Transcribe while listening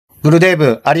グルデー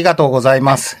ブ、ありがとうござい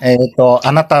ます。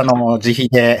あなたの慈悲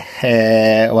で、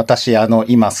私、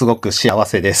今すごく幸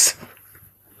せです。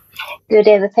Good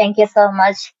day, thank you so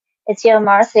much. It's your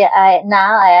mercy.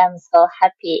 Now I am so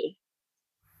happy.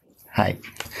 はい。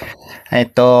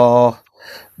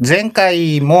前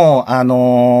回も、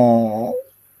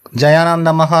ジャヤナン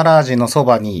ダ・マハラージのそ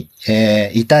ばに、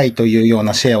いたいというよう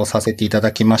なシェアをさせていた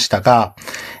だきましたが、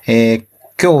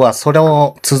今日はそれ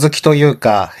を続きという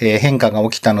か、変化が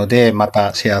起きたので、ま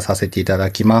たシェアさせていただ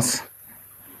きます。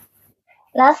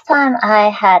Last time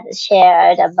I had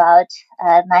shared about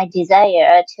my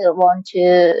desire to want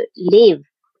to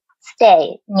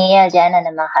stay near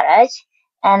Jayananda Maharaj.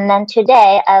 And then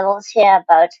today I will share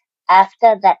about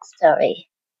after that story.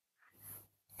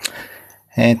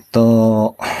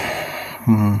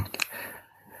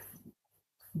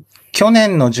 去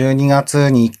年の12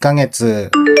月に1ヶ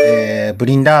月、ブ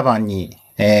リンダーバンに、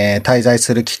滞在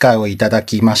する機会をいただ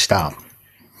きました。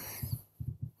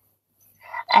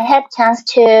I had chance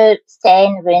to stay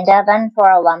in Vrindavan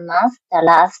for 1 month the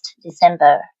last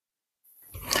December.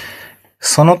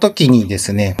 その時にで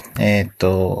すね、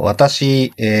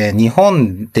私、日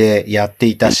本でやって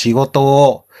いた仕事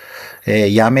を、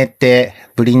辞めて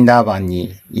ブリンダーバン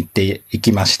に行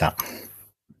きました。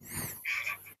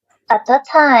At that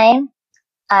time,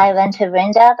 I went to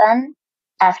Vrindavan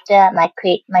after I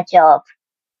quit my job.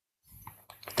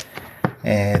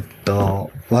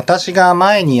 私が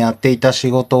前にやっていた仕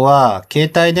事は、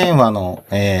携帯電話の、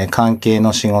関係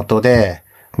の仕事で、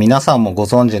皆さんもご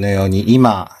存知のように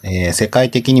今、世界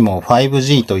的にも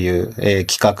 5G という、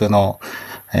規格の、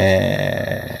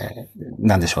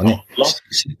なんでしょうね。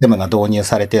システムが導入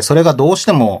されて、それがどうし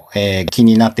ても、気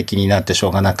になってしょ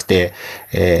うがなくて、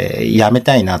やめ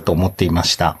たいなと思っていま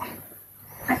した。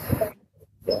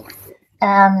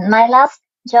My last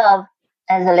job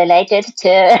is related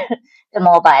to the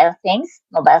mobile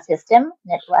system,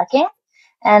 networking.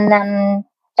 And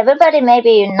everybody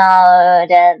maybe know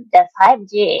the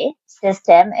 5G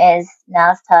system is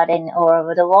now starting all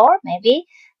over the world, maybe.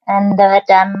 And I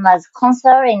was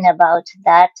concerned about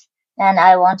that. And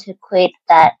I want to quit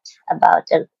that about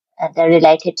the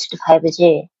related to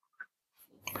 5G.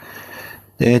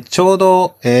 ちょう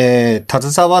ど、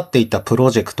携わっていたプロ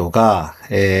ジェクトが、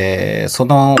そ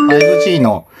の 5G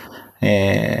の、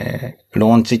ロ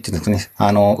ーンチっていうんですね、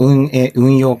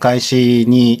運用開始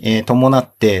に、伴っ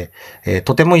て、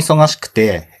とても忙しく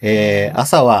て、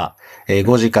朝は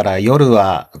5時から夜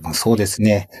はそうです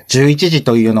ね、11時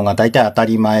というのが大体当た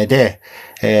り前で、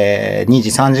2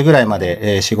時、3時ぐらいま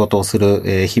で、仕事をす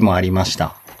る、日もありまし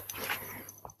た。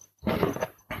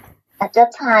At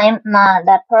that time,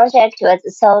 the project was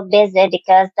so busy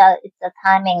because it's the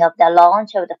timing of the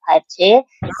launch of the 5G.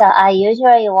 So I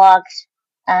usually worked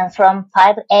from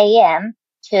 5 a.m.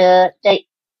 to the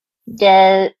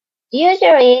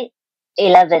usually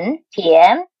 11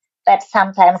 p.m. but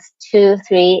sometimes 2,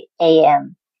 3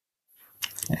 a.m.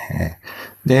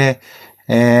 で、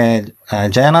ジ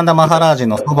ャヤナンダ・マハラージ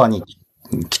のそばに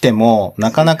来ても、な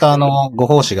かなかご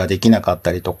奉仕ができなかっ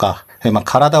たりとか、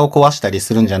体を壊したり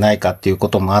するんじゃないかっていうこ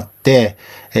ともあって、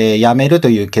辞めると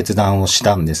いう決断をし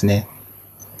たんですね。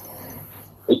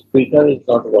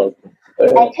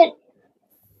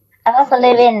I was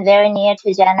living very near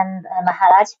to Jayananda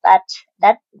Maharaj, but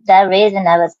the reason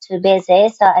I was too busy,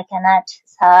 so I cannot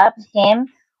serve him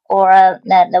or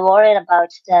the worry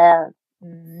about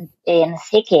being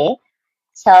sick.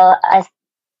 So I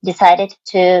decided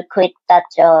to quit that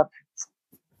job.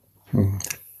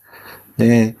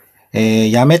 で、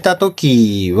辞めた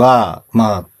時は、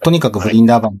とにかくブリン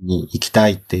ダーバンに行きた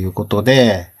いっていうこと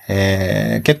で、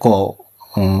結構、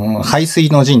排水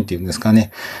の陣っていうんですか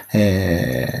ね。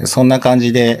そんな感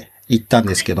じで行ったん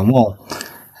ですけども、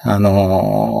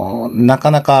な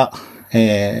かなか、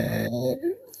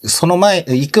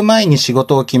行く前に仕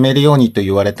事を決めるようにと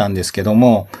言われたんですけど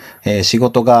も、仕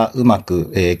事がうま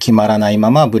く、決まらないま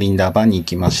まブリンダーバンに行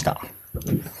きました。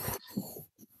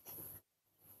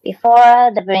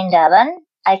Before the Vrindavan,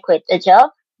 I quit the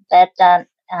job, but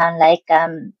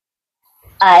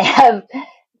I have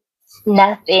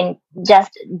nothing.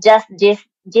 Just this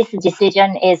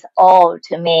decision is all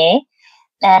to me.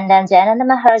 And then Jayananda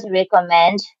Maharaj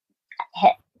recommend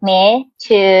me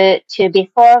to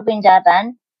before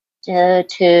Vrindavan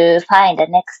to find the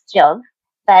next job,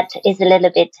 but it's a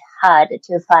little bit hard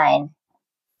to find.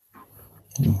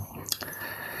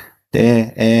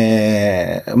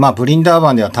 で、ブリンダー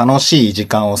バンでは楽しい時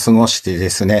間を過ごしてで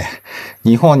すね、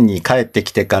日本に帰って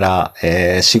きてから、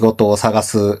仕事を探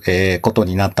す、こと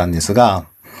になったんですが、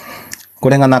こ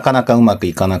れがなかなかうまく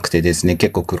いかなくてですね、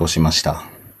結構苦労しました。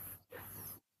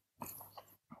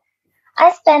I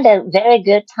spent a very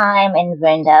good time in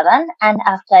Vrindavan, and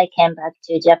after I came back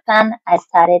to Japan, I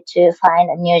started to find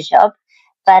a new job,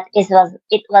 but it was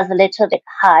a little bit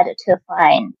hard to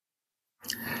find.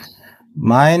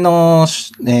 前の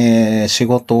仕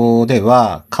事で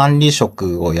は管理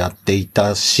職をやってい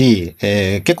たし、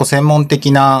結構専門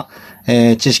的な、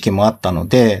知識もあったの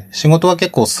で、仕事は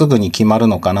結構すぐに決まる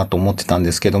のかなと思ってたん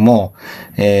ですけども、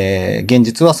現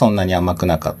実はそんなに甘く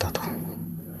なかったと。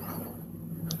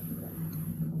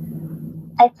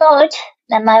I thought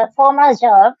that my former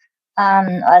job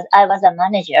was I was a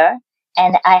manager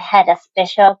and I had a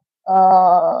special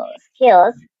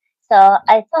skills. So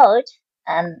I thought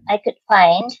I could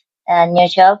find a new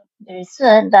job very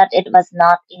soon, but it was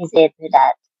not easy to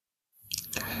that.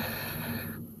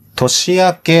 年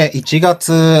明け1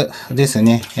月です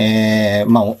ね。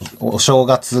お正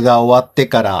月が終わって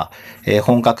から、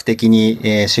本格的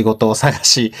に、仕事を探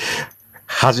し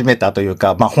始めたという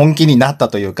か、本気になった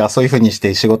というか、そういうふうにし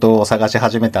て仕事を探し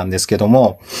始めたんですけど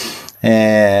も、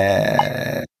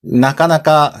なかな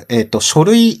か、書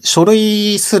類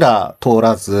すら通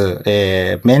らず、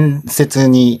面接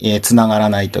につながら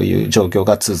ないという状況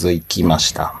が続きま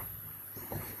した。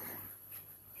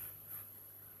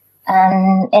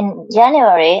In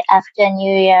January, after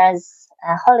New Year's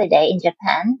holiday in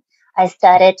Japan, I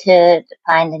started to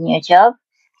find a new job,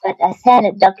 but I sent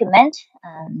a document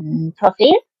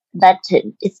profile, but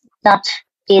it's not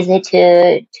easy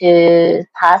to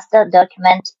pass the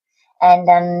document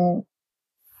and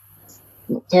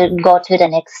to go to the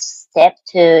next step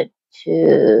to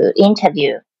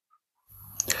interview.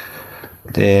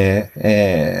 で、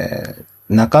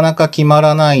なかなか決ま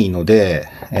らないので、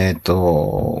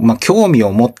興味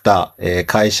を持った、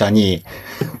会社に、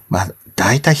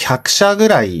だいたい100社ぐ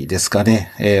らいですか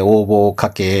ね、応募をか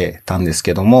けたんです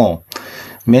けども、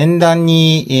面談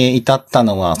に、至った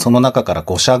のはその中から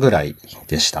5社ぐらい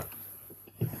でした。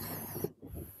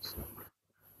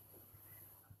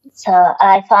So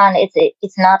I found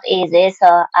it's not easy,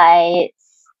 so I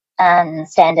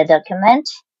sent a document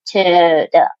to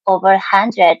the over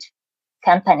 100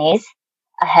 companies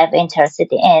I have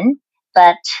interested in,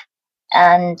 but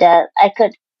I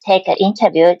could take an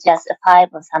interview just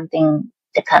 5 or something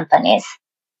the companies.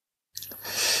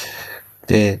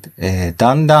 で、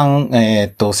だんだん、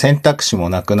選択肢も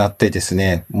なくなってです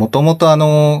ね、もともと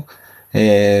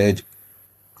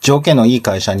条件のいい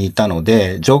会社にいたの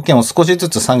で、条件を少しず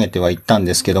つ下げてはいったん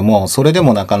ですけども、それで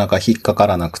もなかなか引っかか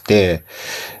らなくて、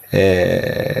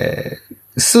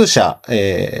数社、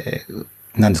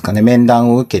なんですかね、面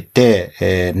談を受け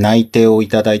て、内定をい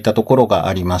ただいたところが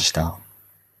ありました。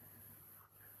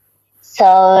So,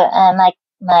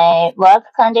 my work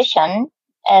condition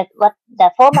at the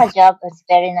former job was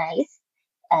very nice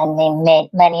and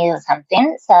money or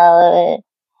something. So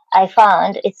I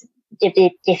found it's a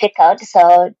bit difficult.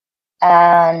 So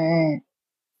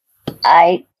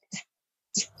I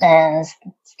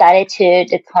started to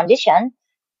the condition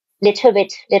little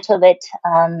bit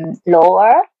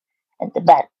lower,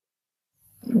 but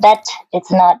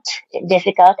it's not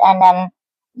difficult. And then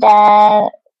there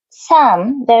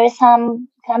is some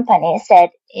company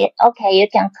said, okay, you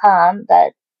can come,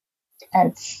 but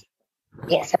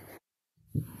yes,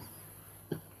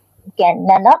 again,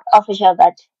 not official,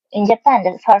 but in Japan,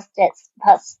 the first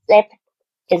step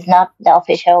is not the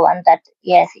official one, but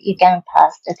yes, you can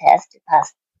pass the test,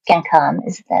 can come.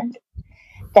 Is that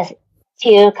the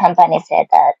few companies said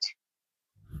that.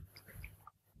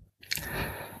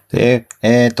 で、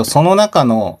その中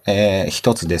の、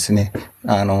一つですね。ジ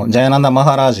ャヤナンダ・マ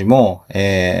ハラージも、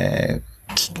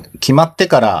決まって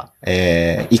から、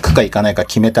行くか行かないか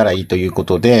決めたらいいというこ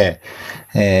とで、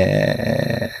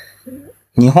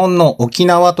日本の沖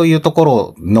縄というとこ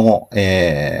ろの、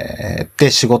で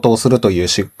仕事をするという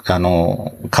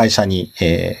会社に、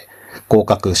合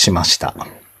格しました。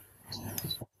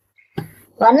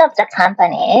One of the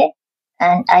company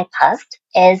and I passed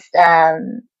is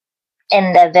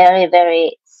in the very,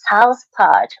 very south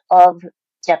part of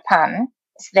Japan.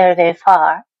 It's very, very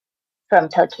far from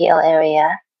Tokyo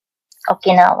area,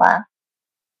 Okinawa.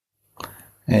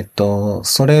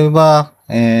 それは、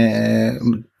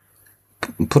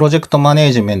プロジェクトマネ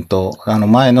ージメント、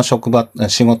前の仕事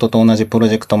と同じプロ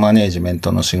ジェクトマネージメン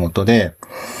トの仕事で、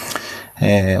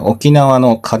沖縄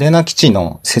の嘉手納基地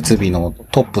の設備の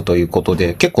トップということ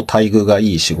で、結構待遇が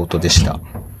いい仕事でした。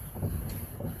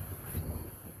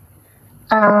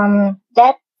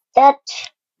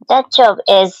That job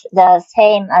is the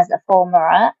same as a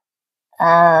former,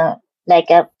 like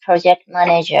a project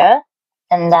manager,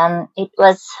 and it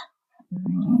was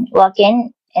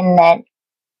working in the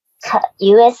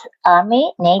U.S.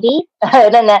 Army, Navy, I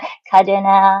don't know,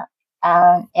 Kadena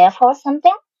Air Force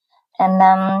something, and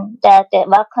that the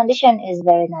work condition is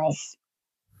very nice.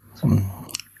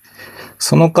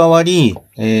 その代わり、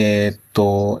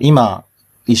今、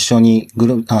一緒にジ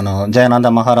ャヤナン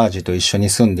ダ・マハラージと一緒に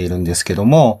住んでいるんですけど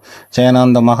も、ジャヤナ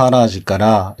ンダ・マハラージか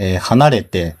ら、離れ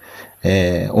て、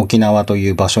沖縄とい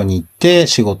う場所に行って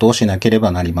仕事をしなけれ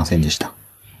ばなりませんでした。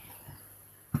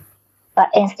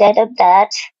But instead of that,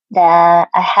 I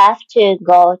have to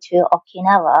go to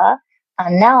Okinawa,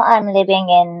 and now I'm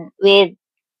living with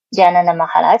Janana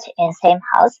Maharaj in same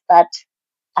house, but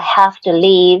I have to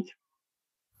leave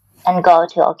and go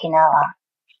to Okinawa.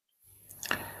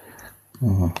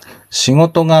 仕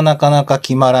事がなかなか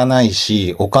決まらない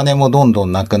し、お金もどんど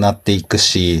んなくなっていく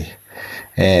し、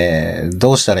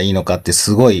どうしたらいいのかって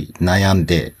すごい悩ん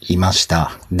でいまし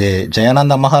た。で、ジャヤナン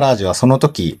ダ・マハラージはその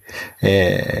時、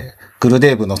グル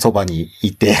デーブのそばに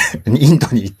いて、インド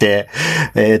にいて、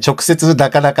直接な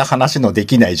かなか話ので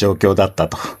きない状況だった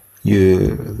とい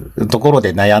うところ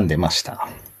で悩んでました。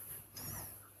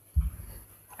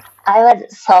I was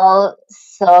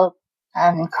so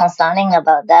concerning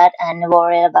about that and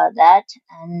worried about that,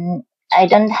 and I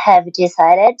don't have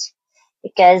decided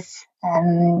because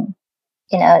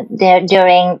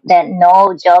during the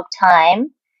no job time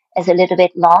is a little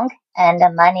bit long and the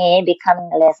money becoming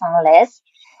less and less.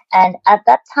 And at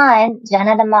that time,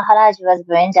 Janana Maharaj was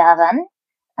Vrindavan,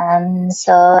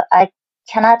 so I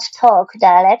cannot talk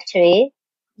directly,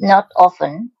 not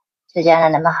often, to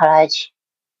Janana Maharaj.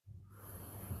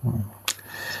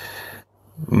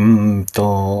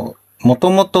 もと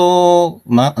もと、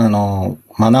マ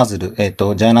ナズル、ジ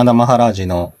ャヤナンダ・マハラージ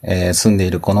の、住んで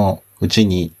いるこのうち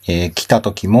に、来た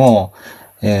時も、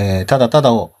ただた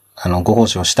だご奉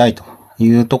仕をしたいとい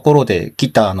うところで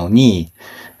来たのに、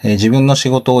自分の仕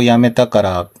事を辞めたか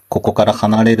ら、ここから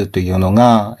離れるというの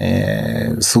が、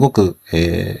すごく、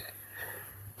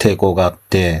抵抗があっ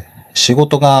て、仕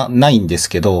事がないんです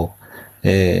けど、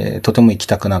とても行き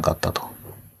たくなかったと。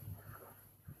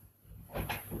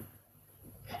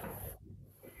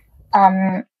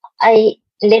I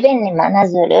live in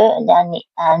Manazuru,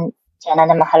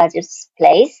 Janana Maharaj's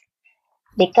place,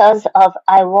 because of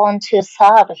I want to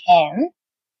serve him.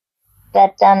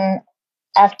 But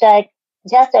after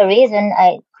just a reason,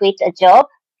 I quit a job,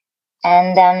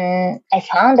 and I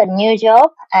found a new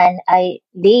job, and I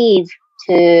leave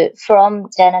from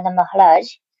Janana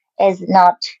Maharaj is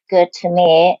not good to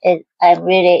me. I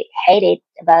really hate it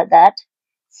about that.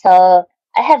 So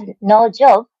I have no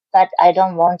job, but I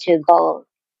don't want to go.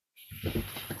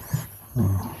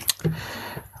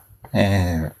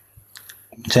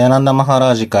 ジャヤナンダ・マハ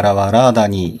ラージからはラーダ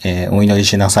に、お祈り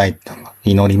しなさい、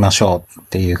祈りましょうっ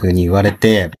ていうふうに言われ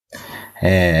て、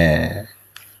テ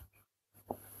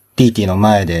ィーティの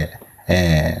前で、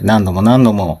何度も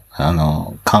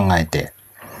考えて、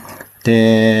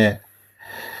で、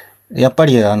やっぱ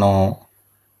りジャヤ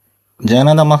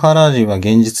ナンダ・マハラージは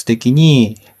現実的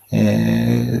に、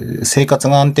生活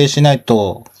が安定しない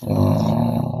と、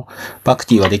バク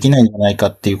ティはできないんじゃないか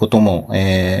っていうことも、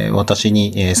私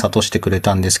に、諭してくれ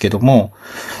たんですけども、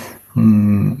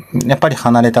やっぱり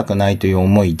離れたくないという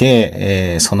思い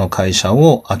で、その会社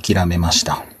を諦めまし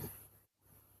た。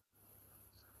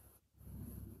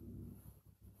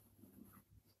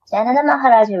Janana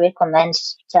Maharaj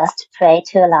recommends just pray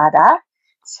to Radha.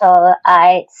 So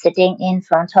I sitting in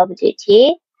front of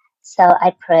GT. So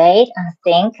I prayed and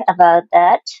think about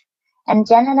that. And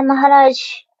Janana Maharaj,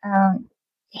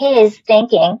 he is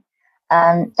thinking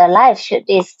the life should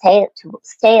be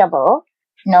stable.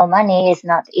 No money is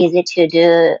not easy to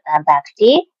do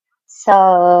bhakti.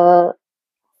 So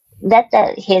that's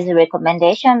his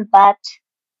recommendation, but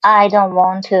I don't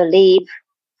want to leave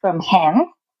from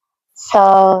him.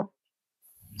 So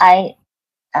I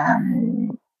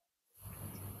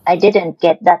didn't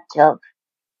get that job.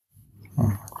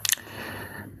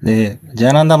 で、ジャ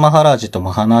ヤナンダ・マハラージと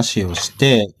も話をし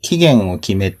て、期限を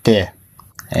決めて、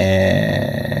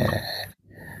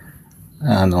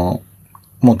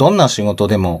もうどんな仕事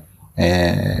でも、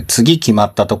次決ま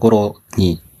ったところ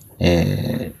に、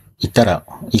行ったら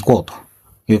行こうと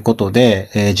いうこと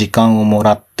で、時間をも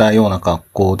らったような格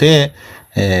好で、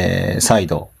再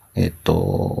度、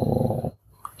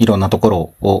いろんなとこ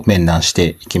ろを面談して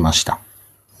いきました。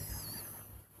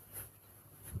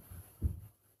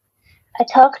I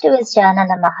talked with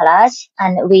Janana Maharaj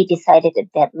and we decided a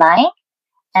deadline,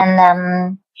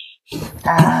 and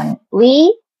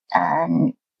we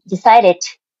decided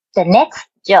the next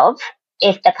job,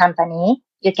 if the company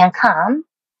you can come,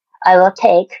 I will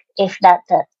take if that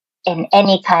in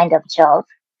any kind of job.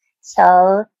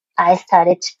 So I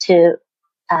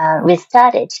we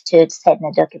started to send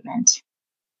a document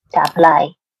to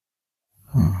apply.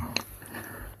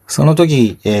 その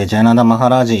時、ジャイナダ・マハ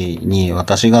ラージに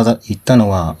私が言ったの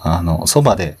は、そ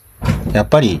ばで、やっ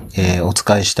ぱり、お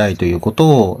使いしたいというこ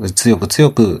とを強く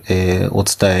強く、お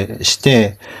伝えし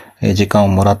て、時間を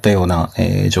もらったような、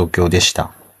状況でし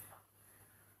た。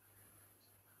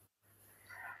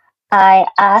I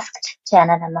asked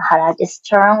Janana Maharaj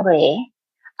strongly,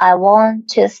 I want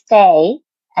to stay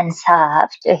and serve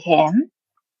to him,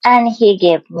 and he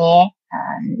gave me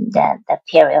the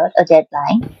period or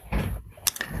deadline.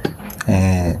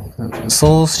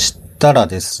 そうしたら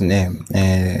ですね、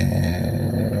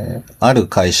ある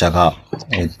会社が、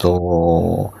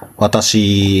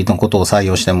私のことを採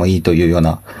用してもいいというよう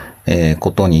な、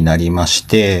ことになりまし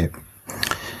て、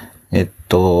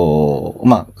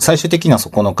最終的にはそ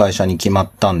この会社に決ま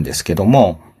ったんですけど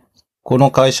も、この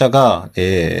会社が、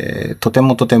とて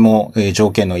もとても、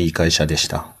条件のいい会社でし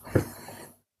た。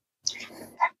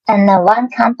And one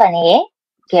company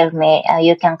gave me,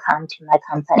 you can come to my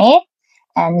company.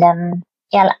 And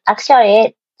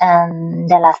actually,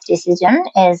 the last decision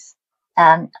is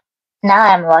now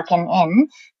I'm working in,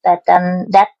 but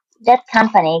that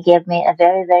company gave me a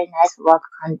very, very nice work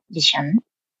condition.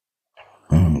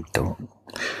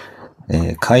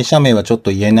 会社名はちょっ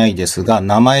と言えないですが、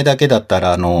名前だけだった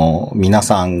ら、皆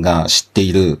さんが知って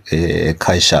いる、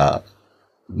会社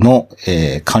の、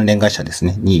関連会社です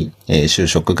ね、に、就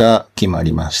職が決ま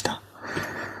りました。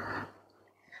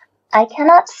I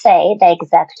cannot say the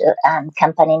exact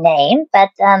company name, but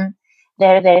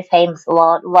very, very famous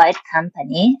worldwide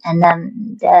company. And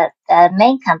the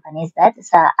main company is that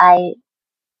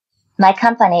my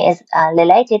company is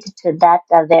related to that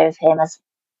very famous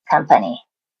company.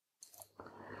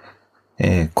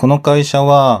 この会社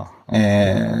は、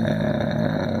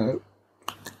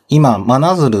今、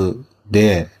真鶴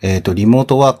で、リモー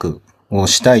トワークを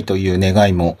したいという願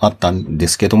いもあったんで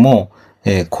すけども、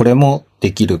これも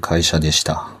できる会社でし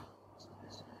た。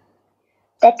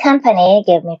That company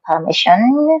gave me permission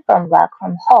from work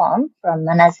from home from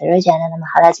Manazuru Janana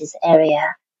Maharaj's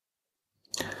area.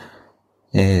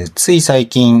 つい最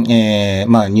近、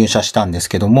入社したんです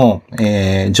けども、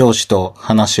上司と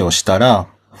話をしたら、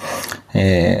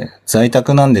在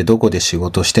宅なんでどこで仕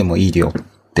事してもいいよ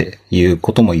っていう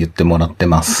ことも言ってもらって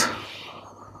ます。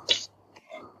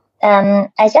I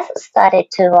just started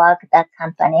to work that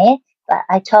company, but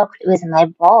I talked with my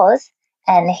boss,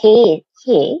 and he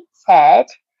said,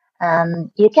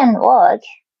 you can work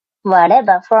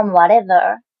from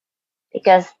whatever,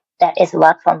 because that is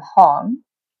work from home.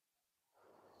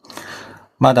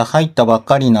 まだ入ったばっ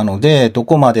かりなので、ど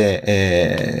こま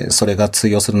で、それが通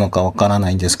用するのかわからな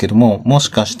いんですけども、もし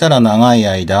かしたら長い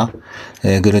間、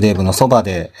グルデーブのそば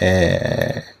で、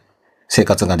生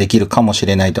活ができるかもし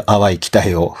れないと淡い期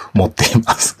待を持ってい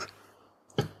ます。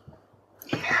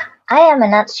I am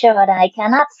not sure. I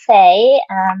cannot say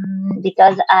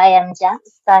because I am just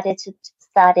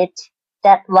started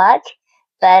that work,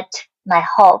 but my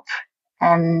hope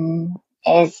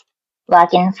is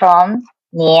working from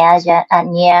near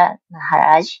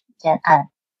Maharaj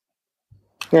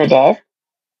Gurudev.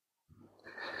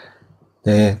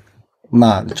 で、ち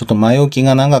ょっと前置き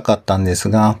が長かったんです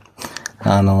が、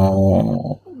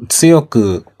強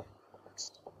く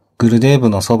グルデーブ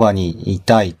のそばにい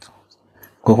たいと、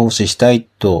ご奉仕したい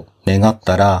と願っ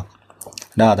たら、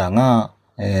ラーダが、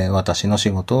私の仕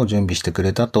事を準備してく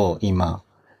れたと今、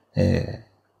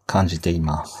感じてい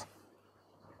ます。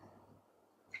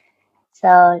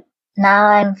So now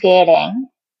I'm feeling,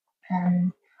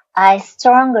 I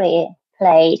strongly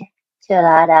played to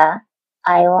Radha.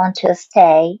 I want to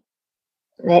stay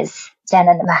with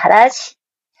Janana Maharaj,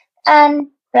 and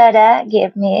Radha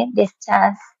gave me this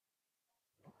chance.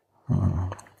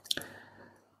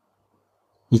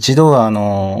 一度は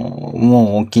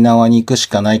もう沖縄に行くし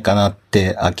かないかなっ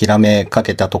て諦めか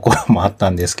けたところもあった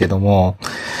んですけども、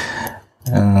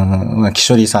キ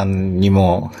ショリさんに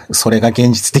もそれが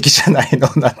現実的じゃないの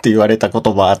なんて言われたこ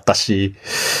ともあったし、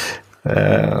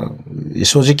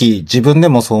正直自分で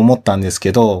もそう思ったんです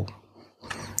けど、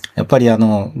やっぱり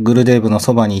グルデーブの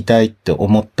そばにいたいって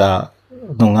思った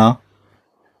のが、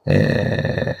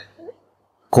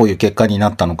こういう結果にな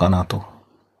ったのかなと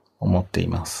思ってい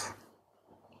ます。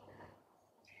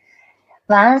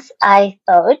Once I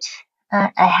thought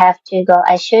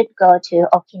I should go to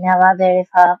Okinawa, very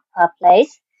far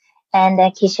place, and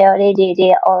Kishori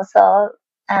Didi also,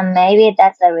 maybe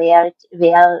that's a real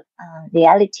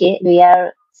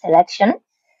selection.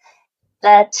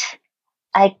 But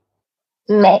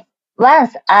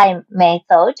once I may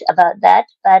thought about that,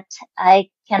 but I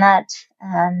cannot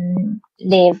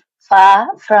live far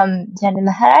from Janani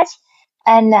Maharaj,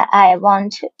 and I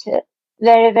want to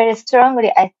very, very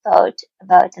strongly I thought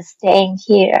about staying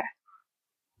here.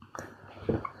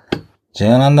 ジ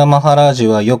ャヤナンダ・マハラージ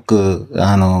はよく、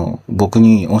僕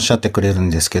におっしゃってくれるん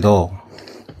ですけど、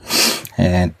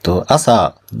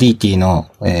朝、DT の、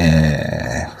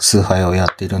崇拝をや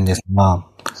っているんですが、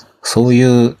そう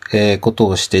いう、こと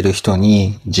をしている人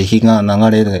に慈悲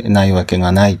が流れないわけ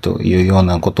がないというよう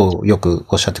なことをよく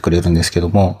おっしゃってくれるんですけど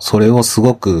も、それをす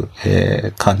ごく、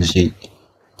感じ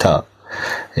た、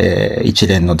一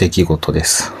連の出来事で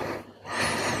す。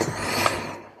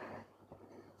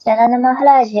Janana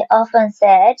Maharaj often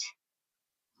said,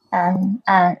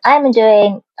 I'm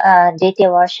doing deity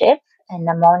worship in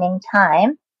the morning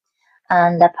time,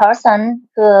 and the person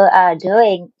who are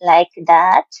doing like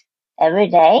that every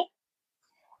day,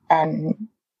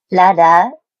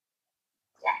 Radha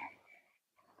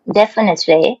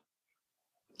definitely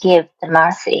give the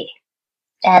mercy.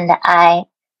 And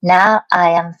now I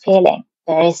am feeling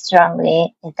very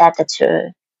strongly, is that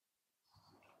true?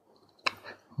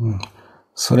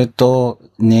 それと、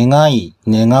願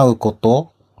うこ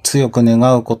と、強く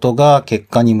願うことが結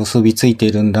果に結びついて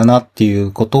いるんだなってい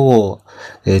うことを、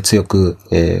強く、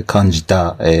感じ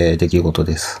た、出来事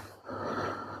です。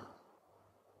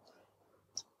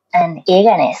And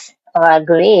eagerness or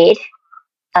greed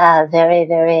are very,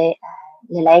 very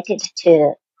related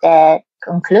to the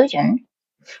conclusion,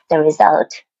 the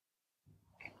result.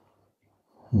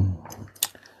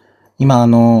 今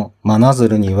マナズ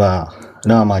ルには、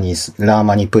ラー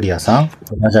マニプリアさん、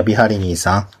ラジャビハリニー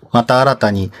さん、また新た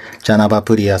にジャナバ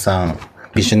プリアさん、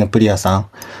ビシュヌプリアさん、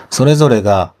それぞれ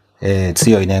が、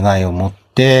強い願いを持っ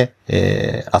て、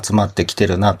集まってきて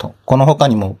るなと。この他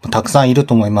にもたくさんいる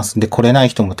と思います。で、来れない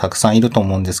人もたくさんいると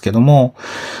思うんですけども、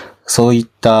そういっ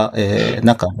た、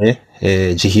中で、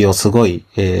慈悲をすごい、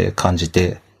感じ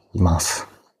ています。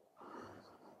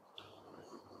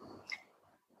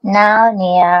Now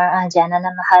near Janana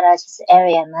Maharaj's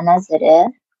area,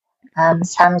 Manazuru,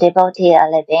 some devotees are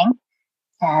living,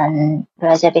 and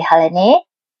Raja Vihalini,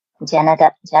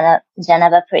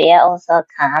 Janaba Priya also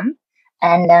come,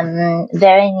 and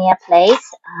very near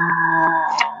place,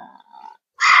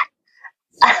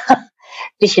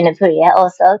 Vishnu Priya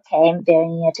also came very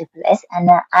near to place, and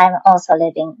I'm also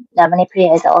living, Ramani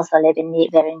Priya is also living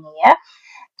very near,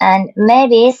 and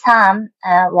maybe some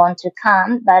want to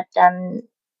come, but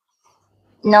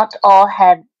not all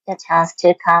have the chance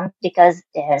to come because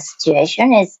their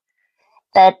situation is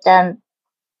that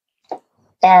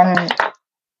な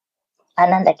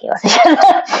んだっけ忘れちゃっ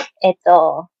た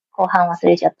後半忘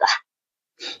れちゃった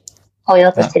来よ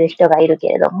うとしてる人がいるけ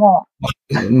れども、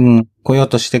来よう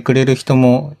としてくれる人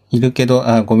もいるけど、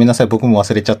ごめんなさい、僕も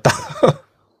忘れちゃった。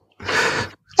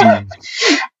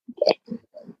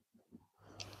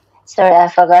Sorry, I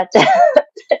forgot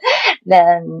the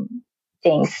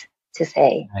things to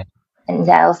say. And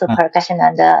I also percussion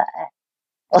and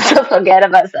also forget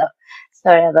about so.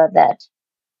 Sorry about that.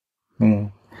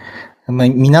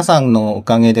 皆さんのお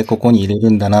かげでここに入れ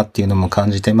るんだなっていうのも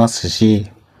感じてます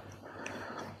し、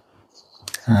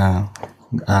やっ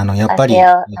ぱり、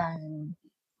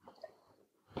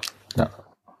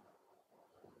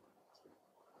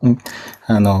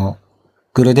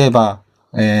グルデーバ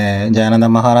ー、ジャヤナダ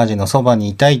マハラジのそばに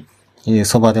いたい、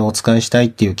そばでお仕えしたいっ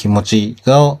ていう気持ち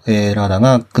が、ラーダ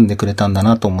が組んでくれたんだ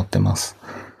なと思ってます。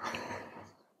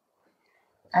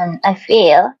And I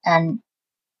feel the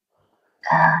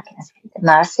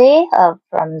mercy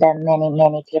from the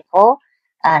many people,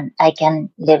 and I can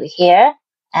live here,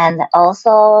 and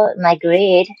also my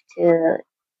greed to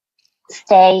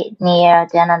stay near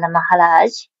Janana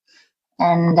Maharaj,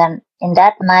 and in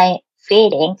that my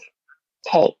feeling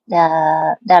take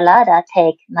the Radha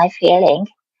take my feeling,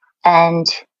 and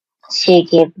she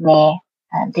give me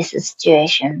this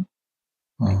situation.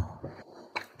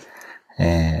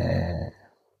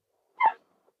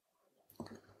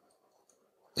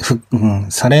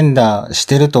 サレンダーし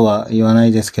てるとは言わな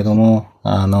いですけども、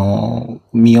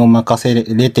身を任せ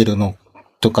れてるの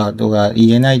とかは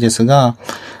言えないですが、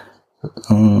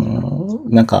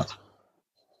なんか、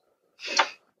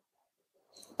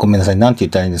ごめんなさい、なんて言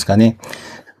ったらいいんですかね。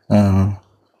願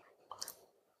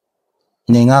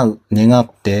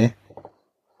って、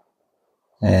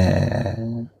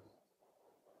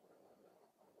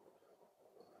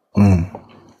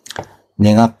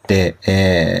願って、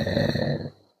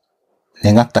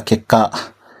願った結果、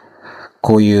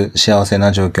こういう幸せ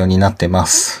な状況になってま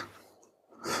す。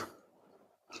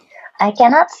I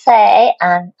cannot say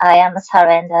I am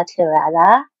surrendered to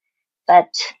Radha, but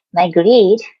my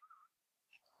greed,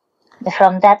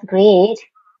 from that greed,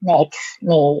 makes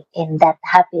me in that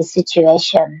happy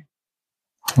situation.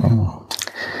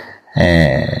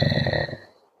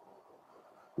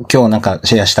 今日なんか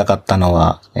シェアしたかったの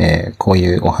は、こう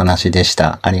いうお話でし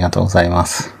た。ありがとうございま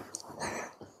す。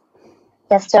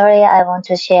The story I want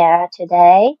to share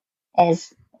today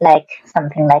is like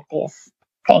something like this.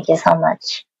 Thank you so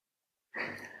much.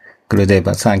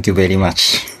 Gurudeva, thank you very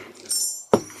much.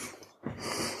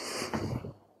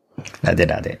 ラデ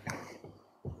ラデ。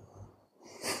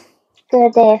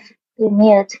Gurudev, you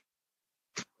mute.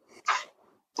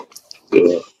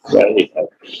 You're very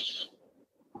happy.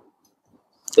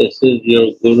 This is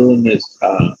your Guru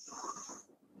Nistha,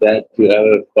 that you have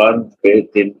a firm faith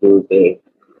into the,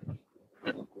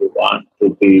 and you want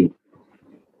to be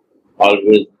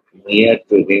always near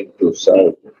to him to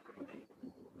serve.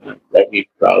 I'm very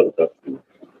proud of you.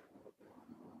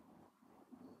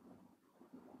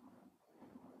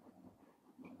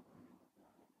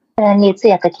 それに通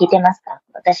訳聞いてますか？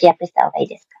私訳した方がいい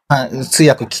ですか？通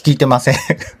訳聞いてません。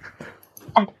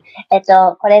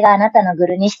これがあなたのグ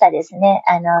ルニシタですね。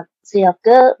強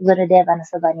くグルデーバの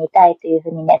そばにいたいというふ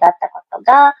うに願ったこと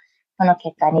が、この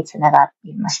結果につながって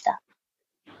いました。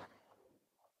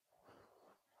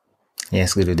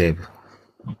Yes, Gurudev.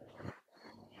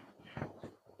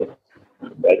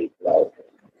 I'm very proud.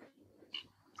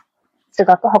 す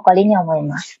ごく誇りに思い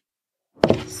ます。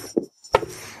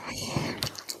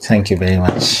Thank you very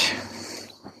much.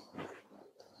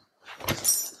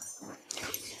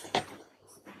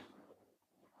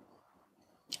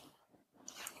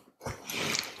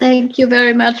 Thank you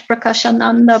very much,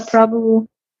 Prakashananda Prabhu.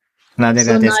 Radhe,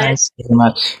 So Radhe, nice. thank you very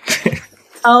much.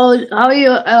 How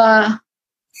you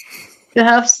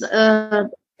have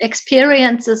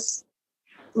experiences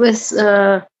with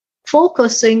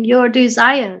focusing your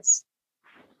desires.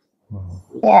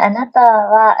 で、あなた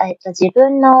は、自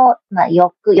分の、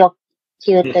欲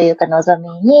求というか望み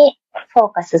にフォ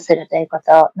ーカスするというこ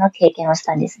との経験をし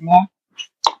たんですね。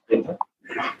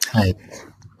はい。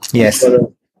Yes.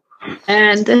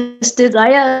 And this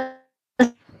desire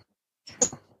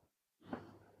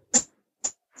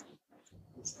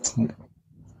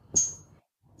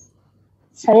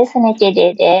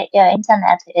Solicited, your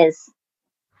internet is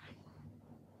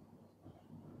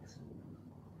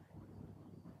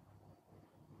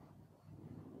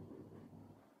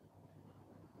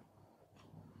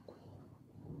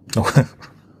ち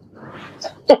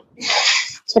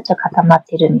ょっと固まっ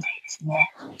てるみたいです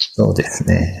ね。そうです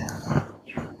ね。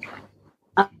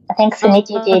I think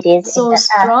Suniti is so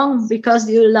strong because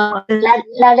you love.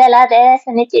 Lade,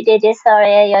 Suniti is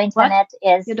sorry, your internet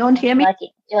is You don't hear me?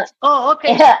 working. Oh,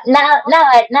 okay. Yeah, now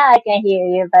I can hear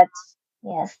you, but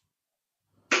yes.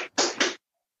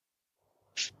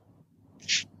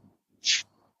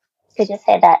 Could you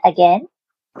say that again?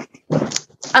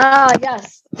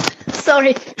 Yes.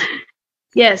 Sorry.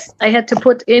 Yes, I had to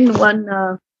put in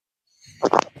one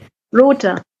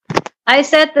router. I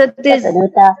said that this.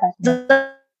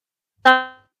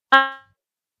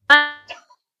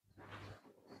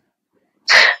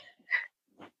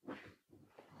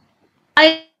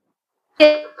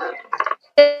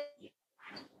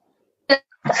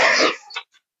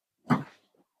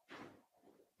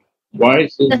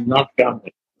 Voice is not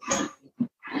coming.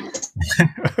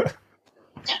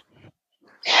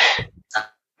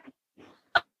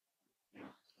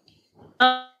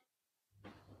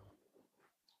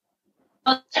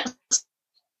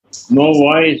 No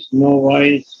voice, no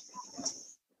voice.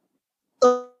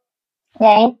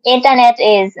 Yeah, internet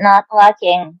is not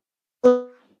working.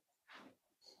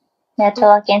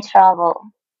 Network in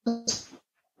trouble.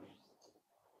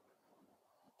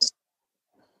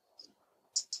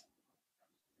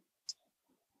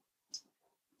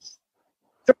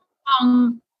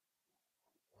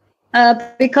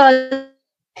 Because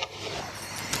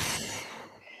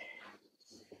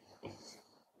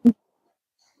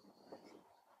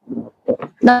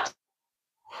not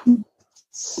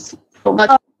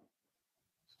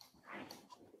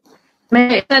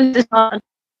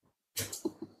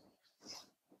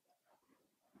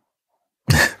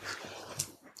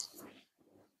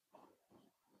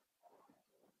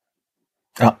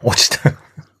あ、落ちた。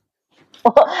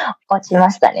落ちま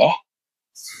したね。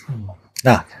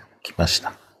あ、来まし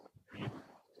た。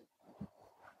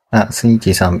あ、スニー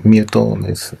ティさん、ミュート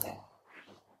ですね。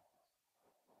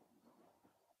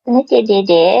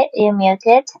Suniti you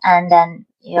muted and then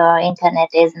your internet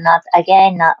is not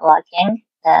working.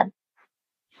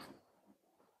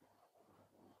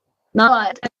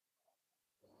 No,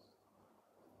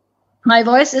 my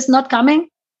voice is not coming.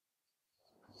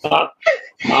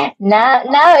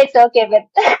 Now it's okay, but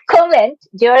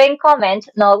during comment,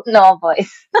 no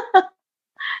voice.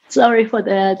 Sorry for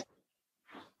that.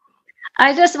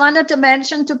 I just wanted to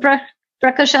mention to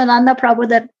Prakashananda Prabhu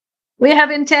that We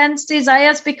have intense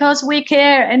desires because we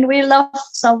care and we love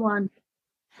someone.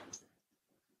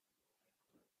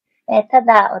 た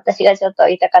だ、私がちょっと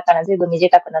言いたかったのは随分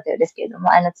短くなったようですけれども、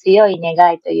強い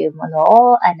願いというもの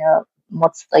を、持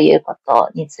つということ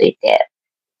について。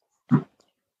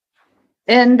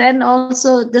And then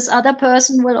also this other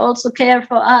person will also care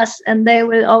for us and they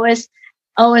will always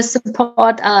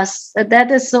support us.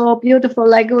 That is so beautiful.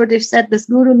 Like Gurudev said, this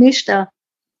Guru Nishta.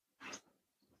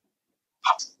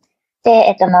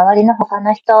 で、周りの他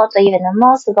の人というの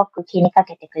もすごく気にか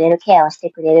けてくれる、ケアをし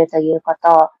てくれるというこ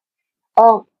と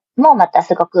を、もまた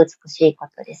すごく美しいこ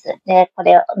とです。で、こ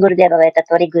れをグルデーバが言った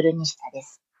通りグルニシタで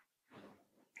す。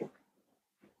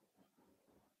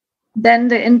Then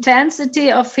the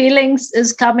intensity of feelings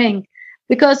is coming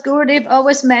because Gurudev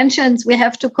always mentions we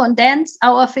have to condense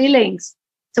our feelings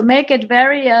to make it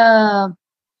very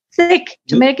thick,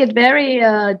 to make it very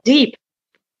deep.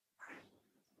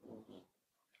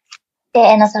 で、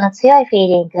その強いフィー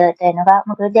リングというのが、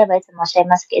グルデーバいつもおっしゃい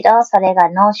ますけど、それが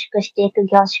濃縮していく、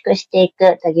凝縮してい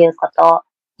くということ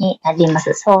になりま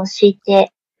す。そうし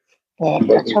て、ち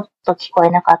ょっと聞こえ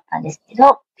なかったんですけ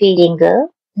ど、フィーリング、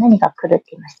何が来るっ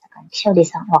て言いましたかね。ショーリー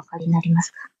さん、お分かりになりま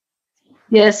すか？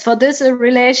 Yes, for this a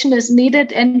relation is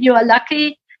needed and you are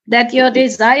lucky that your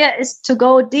desire is to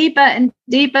go deeper and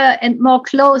deeper and more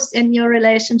close in your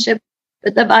relationship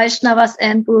with the Vaishnavas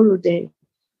and Gurudev.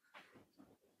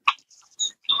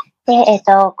 で、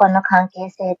この関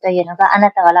係性というのが、あ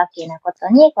なたはラッキーなこと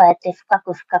に、こうやって深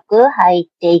く深く入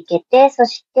っていけて、そ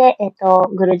して、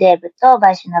グルデーブと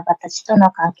バイシュナバたちと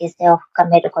の関係性を深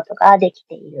めることができ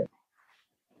ている。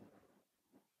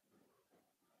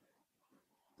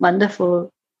Wonderful.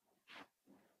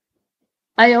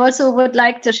 I also would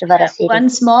like to share one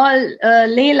small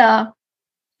Leela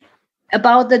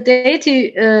about the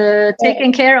deity,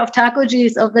 taking care of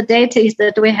Thakurjis of the deities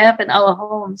that we have in our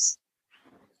homes.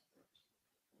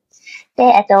 で、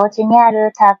お家にあ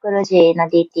るタークルジの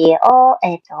ディティを、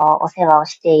お世話を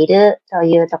していると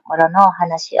いうところの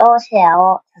話を、シェア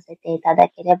をさせていただ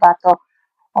ければと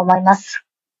思います。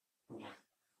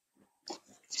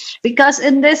Because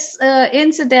in this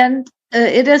incident,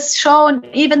 it is shown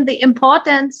even the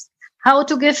importance how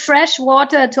to give fresh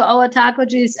water to our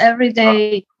Thakurjis every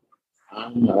day.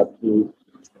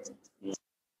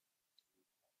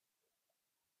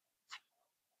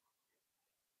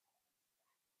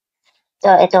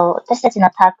 私たち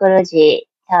のタークルジ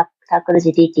デ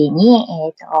ィティに、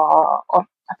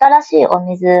新しいお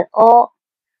水を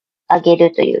あげ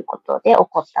るということで起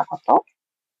こったこと。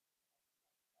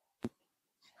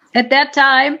At that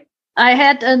time, I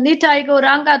had a Nitai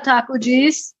Gauranga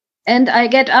Thakurjis, and I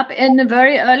get up in the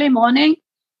very early morning.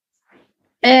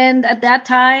 And at that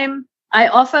time, I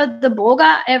offered the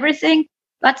boga, everything,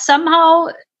 but somehow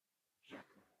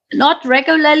not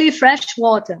regularly fresh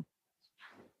water.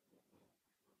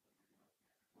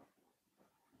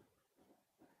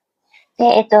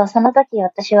 で、その時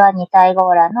私はニタイゴ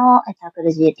ーラのターク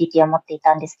ルジディティを持ってい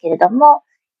たんですけれども、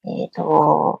い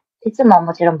つも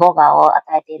もちろんボガを与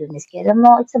えているんですけれど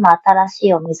も、いつも新し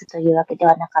いお水というわけで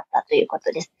はなかったというこ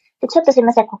とです。で、ちょっとすみ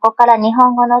ません、ここから日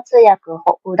本語の通訳、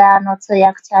裏の通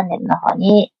訳チャンネルの方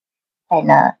に、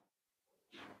バ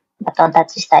トンタッ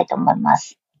チしたいと思いま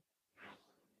す。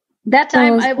That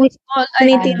time I was called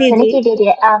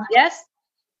Yes?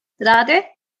 Radhe?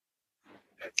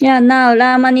 Yeah, now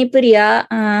Ramanipriya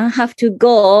have to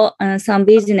go some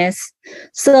business.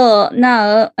 So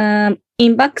now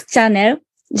in back channel,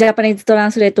 Japanese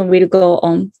translation will go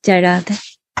on.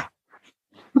 Radhe.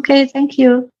 Okay, thank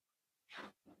you.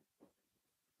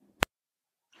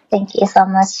 Thank you so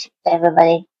much,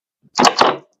 everybody.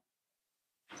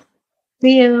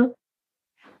 See you.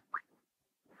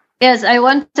 Yes, I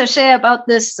want to share about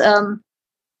this.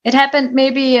 It happened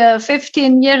maybe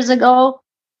 15 years ago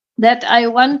that I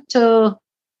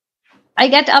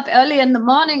get up early in the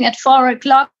morning at 4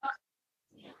 o'clock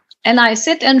and I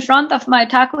sit in front of my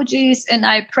Thakurjis and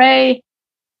I pray,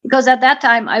 because at that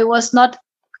time I was not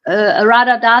a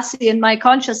Radha Dasi in my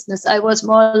consciousness. I was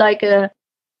more like a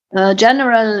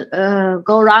general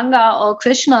Gauranga or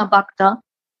Krishna Bhakta.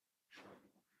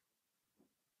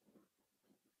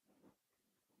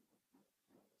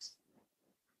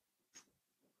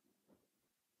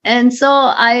 And so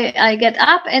I get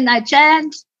up and I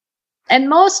chant, and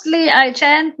mostly I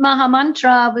chant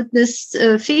Mahamantra with this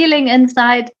feeling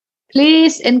inside,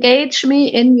 please engage me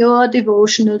in your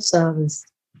devotional service.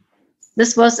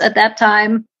 This was at that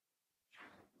time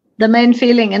the main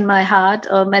feeling in my heart,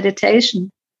 or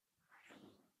meditation.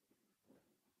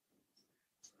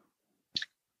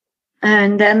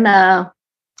 And then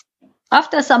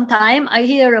after some time, I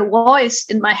hear a voice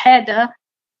in my head,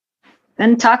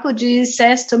 And Takuji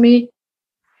says to me,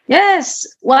 yes,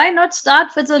 why not start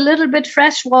with a little bit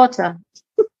fresh water?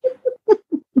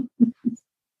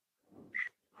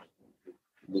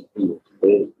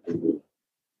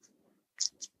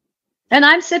 And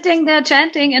I'm sitting there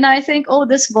chanting, and I think, oh,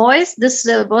 this voice,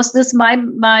 was this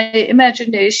my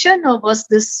imagination, or was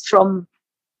this from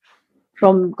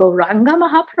Gauranga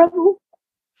Mahaprabhu?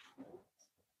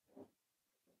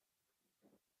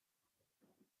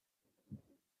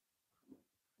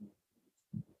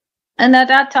 And at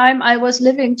that time, I was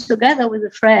living together with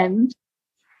a friend,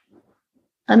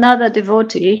 another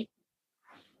devotee.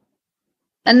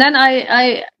 And then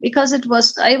I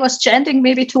was chanting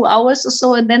maybe 2 hours or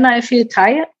so, and then I feel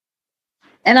tired.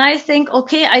 And I think,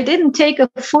 okay, I didn't take a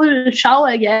full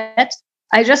shower yet.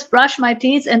 I just brush my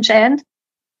teeth and chant.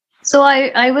 So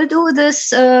I will do this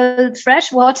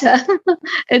fresh water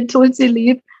and tulsi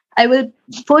leaf. I will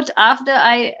put after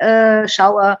I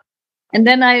shower. And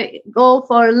then I go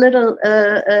for a little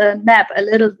nap, a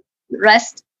little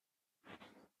rest.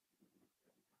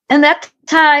 And that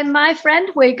time, my friend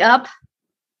wake up.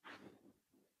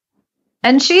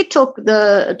 And she took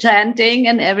the chanting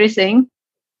and everything.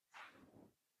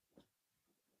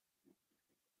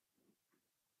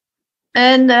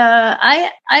 And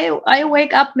I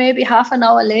wake up maybe half an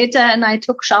hour later, and I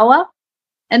took shower.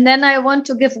 And then I want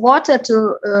to give water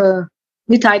to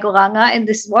Nitai Gauranga in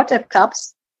these water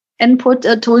cups and put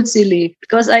a tulsi leaf,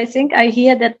 because I think I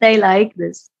hear that they like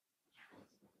this.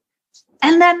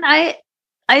 And then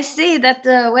I see that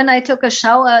when I took a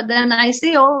shower, then I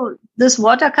see, oh, this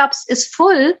water cups is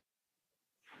full.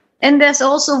 And there's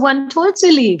also one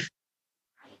tulsi leaf.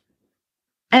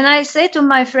 And I say to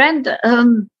my friend,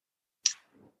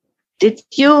 did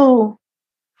you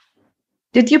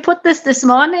put this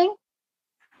morning?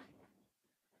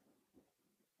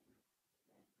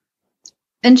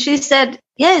 And she said,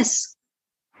 yes.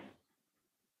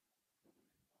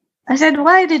 I said,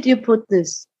 why did you put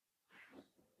this?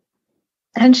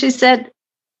 And she said,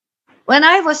 when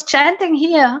I was chanting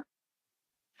here,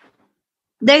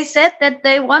 they said that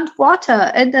they want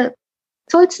water and a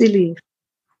tulsi leaf.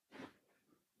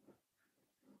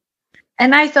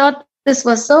 And I thought this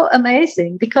was so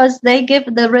amazing, because they give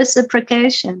the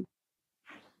reciprocation.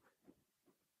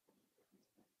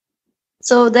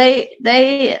 So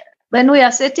they when we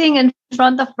are sitting in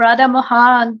front of Radha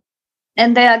Mohan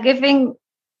and they are giving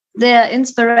their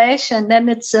inspiration, then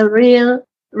it's a real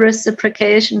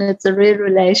reciprocation, it's a real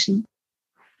relation.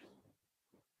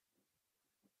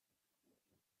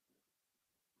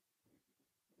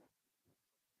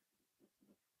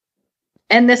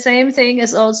 And the same thing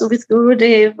is also with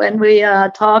Gurudev when we are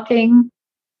talking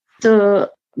to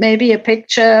maybe a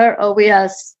picture, or we are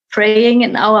praying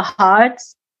in our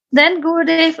hearts. Then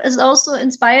Gurudev is also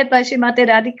inspired by Srimati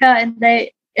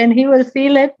Radhika, and he will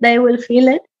feel it, they will feel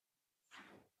it.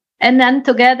 And then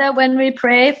together when we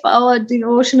pray for our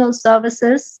devotional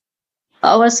services,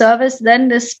 our service, then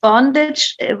this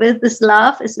bondage with this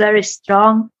love is very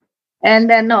strong. And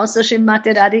then also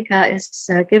Srimati Radhika is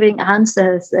giving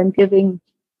answers and giving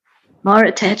more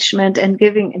attachment and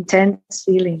giving intense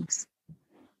feelings.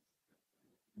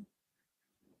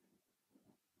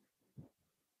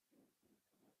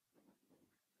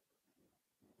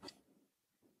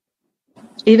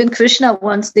 Even Krishna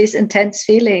wants these intense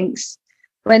feelings.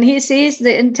 When he sees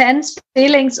the intense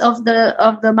feelings of the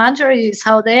manjaris,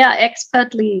 how they are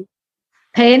expertly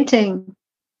painting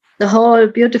the whole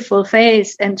beautiful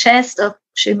face and chest of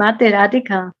Srimati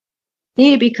Radhika,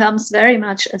 he becomes very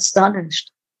much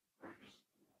astonished.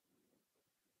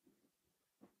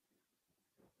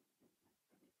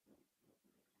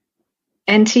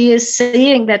 And he is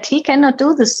seeing that he cannot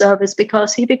do the service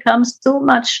because he becomes too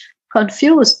much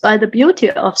confused by the beauty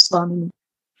of Swami.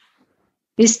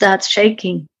 He starts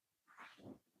shaking.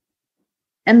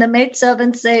 And the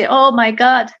maidservants say, oh my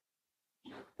God,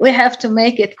 we have to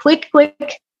make it quick.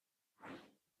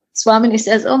 Swami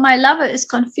says, oh, my lover is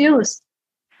confused.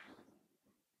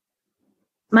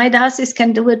 My dasis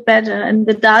can do it better. And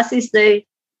the dasis, they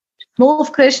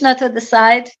move Krishna to the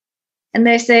side and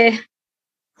they say,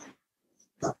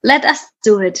 let us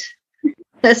do it.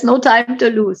 There's no time to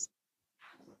lose.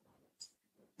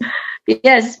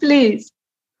 Yes, please.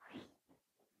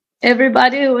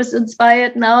 Everybody who is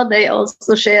inspired now, they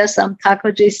also share some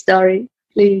Thakurji story.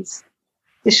 Please.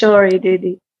 Kishori,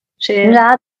 Didi. Share.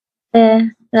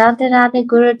 Radhe Radhe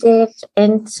Gurudev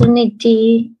and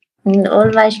Suniti and all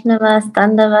Vaishnavas,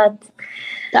 Dandavat.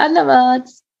 Dandavat.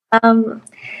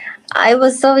 I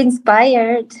was so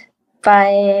inspired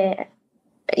by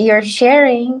your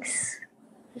sharings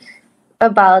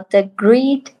about the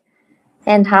greed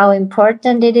and how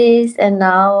important it is, and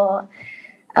now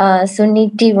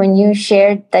Suniti, when you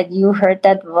shared that you heard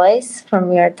that voice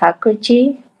from your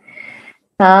Thakurji.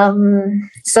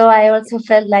 So I also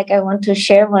felt like I want to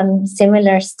share one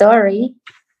similar story.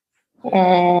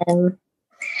 And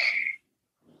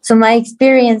so my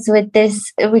experience with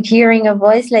this, with hearing a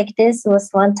voice like this, was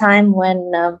one time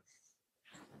when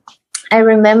I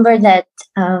remember that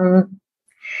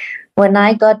when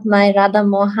I got my Radha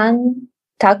Mohan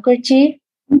Thakurji,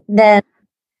 then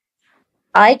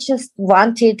I just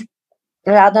wanted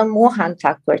Radha Mohan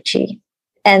Thakurji.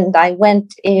 And I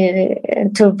went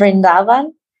to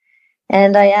Vrindavan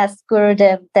and I asked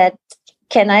Gurudev that,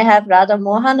 can I have Radha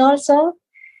Mohan also?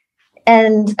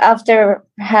 And after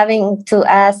having to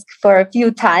ask for a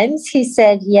few times, he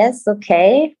said, yes,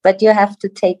 okay, but you have to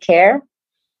take care.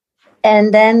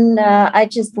 And then I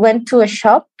just went to a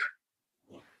shop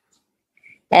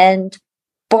and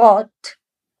bought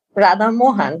Radha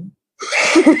Mohan.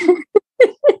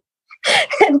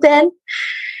 And then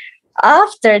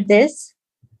after this,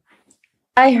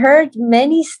 I heard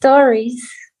many stories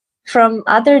from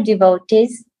other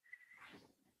devotees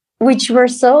which were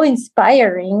so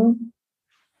inspiring,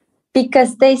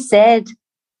 because they said,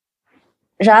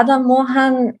 Radha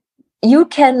Mohan, you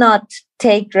cannot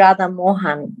take Radha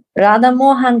Mohan. Radha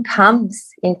Mohan comes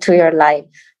into your life,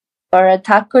 or a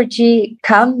Thakurji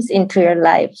comes into your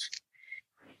life.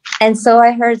 And so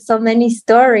I heard so many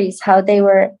stories how they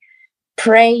were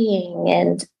praying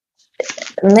and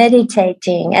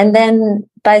meditating, and then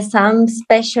by some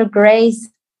special grace,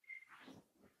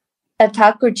 a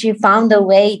Thakurji found a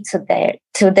way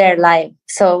to their life.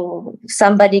 So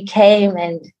somebody came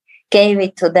and gave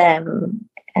it to them,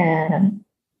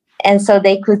 and so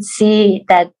they could see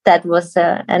that that was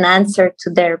an answer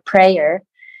to their prayer,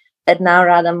 that now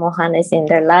Radha Mohan is in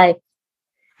their life.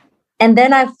 And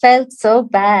then I felt so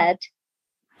bad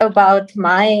about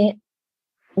my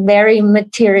very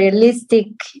materialistic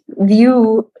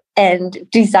view and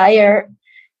desire,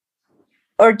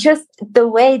 or just the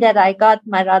way that I got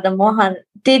my Radha Mohan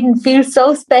didn't feel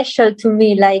so special to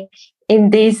me, like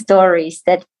in these stories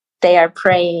that they are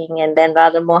praying and then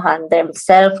Radha Mohan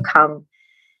themselves come.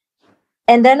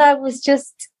 And then I was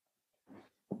just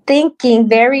thinking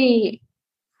very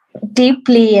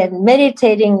deeply and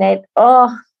meditating that,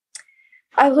 oh,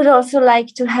 I would also like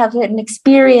to have an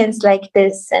experience like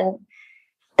this, and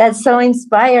that's so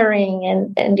inspiring,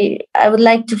 and I would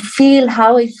like to feel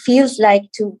how it feels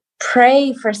like to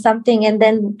pray for something and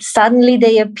then suddenly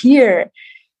they appear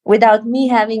without me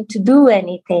having to do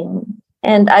anything.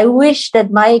 And I wish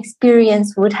that my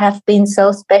experience would have been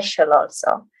so special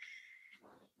also.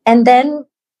 And then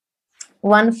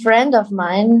one friend of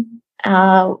mine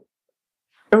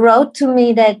wrote to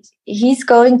me that he's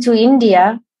going to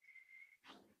India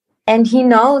and he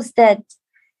knows that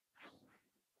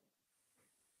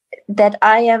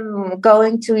I am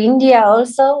going to India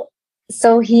also.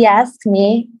 So he asked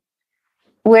me,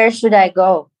 where should I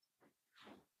go?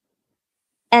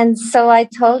 And so I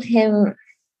told him,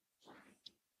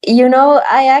 you know,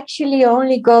 I actually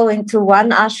only go into one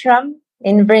ashram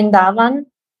in Vrindavan.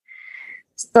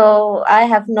 So I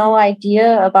have no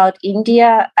idea about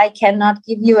India. I cannot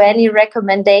give you any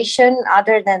recommendation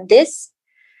other than this.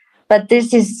 But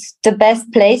this is the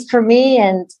best place for me.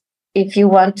 And if you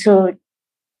want to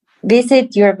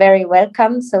visit, you're very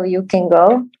welcome. So you can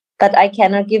go. But I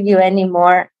cannot give you any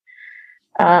more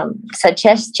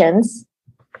suggestions.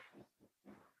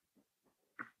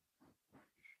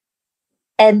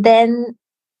 And then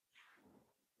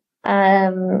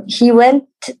he went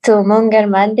to Mungar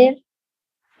Mandir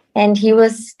and he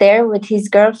was there with his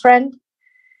girlfriend.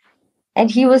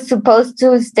 And he was supposed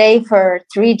to stay for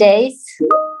 3 days.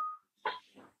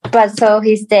 But so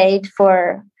he stayed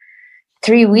for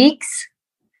 3 weeks.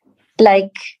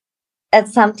 Like at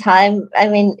some time, I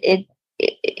mean,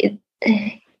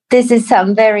 this is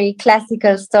some very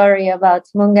classical story about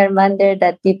Mungar Mandir,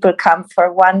 that people come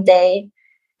for 1 day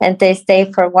and they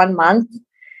stay for 1 month.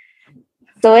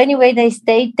 So anyway, they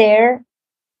stayed there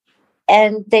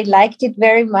and they liked it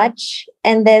very much.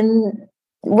 And then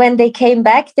when they came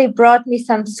back, they brought me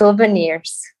some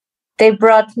souvenirs. They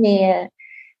brought me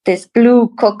this blue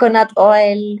coconut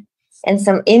oil and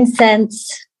some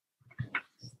incense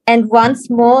and one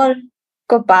small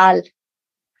Gopal.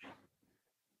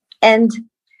 And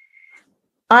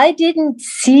I didn't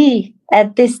see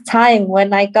at this time,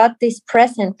 when I got this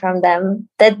present from them,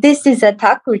 that this is a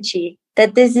Thakurji,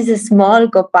 that this is a small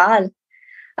Gopal.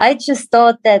 I just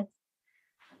thought that,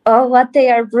 oh, what they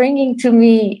are bringing to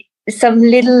me, some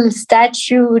little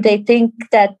statue. They think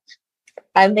that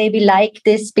I maybe like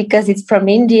this because it's from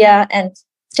India, and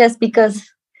just because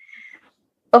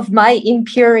of my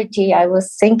impurity. I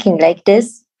was thinking like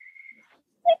this.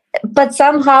 But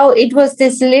somehow it was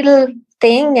this little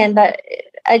thing, and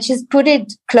I just put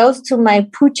it close to my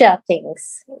puja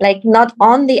things, like not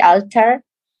on the altar,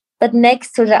 but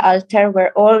next to the altar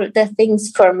where all the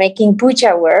things for making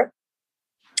puja were.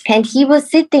 And he was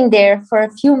sitting there for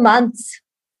a few months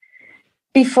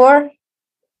before,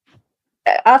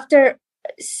 after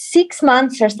 6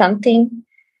 months or something.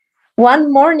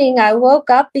 One morning I woke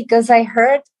up because I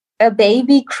heard a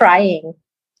baby crying.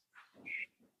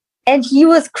 And he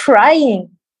was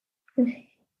crying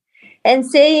and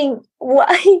saying,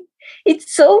 "Why?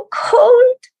 It's so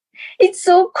cold. It's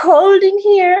so cold in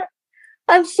here.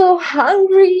 I'm so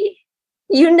hungry.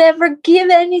 You never give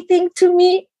anything to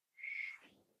me.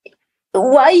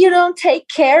 Why you don't take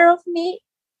care of me?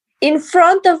 In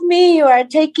front of me, you are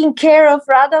taking care of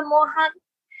Radha Mohan.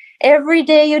 Every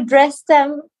day you dress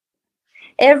them.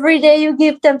 Every day you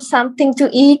give them something to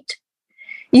eat.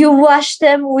 You wash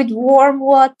them with warm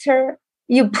water.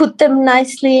 You put them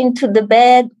nicely into the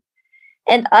bed.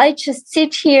 And I just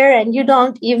sit here and you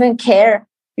don't even care.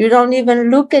 You don't even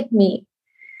look at me."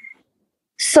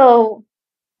 So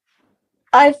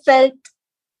I felt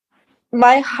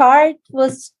my heart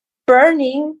was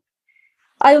burning.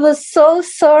 I was so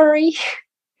sorry.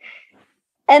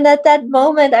 And at that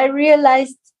moment, I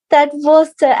realized that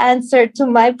was the answer to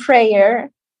my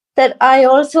prayer, that I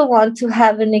also want to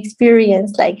have an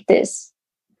experience like this.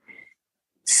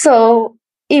 So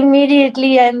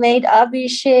immediately I made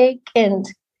Abhishek and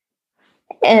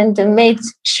made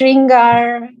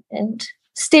Shringar and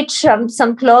stitched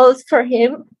some clothes for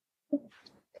him,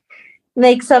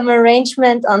 make some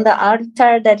arrangement on the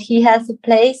altar that he has a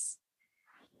place.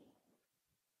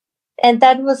 And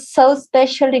that was so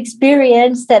special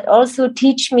experience that also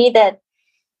teach me that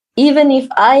even if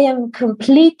I am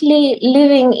completely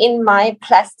living in my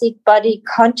plastic body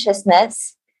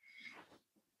consciousness,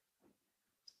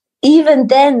 even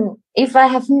then, if I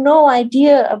have no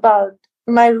idea about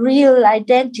my real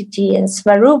identity and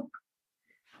Svarup,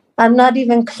 I'm not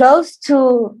even close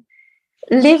to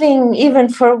living even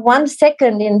for 1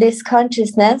 second in this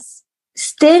consciousness,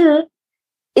 still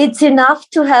it's enough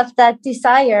to have that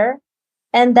desire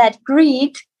and that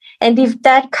greed. And if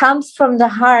that comes from the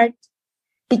heart,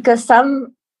 because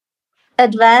some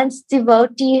advanced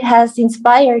devotee has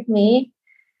inspired me,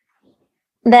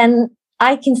 then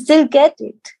I can still get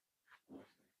it.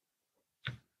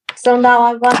 So now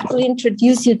I want to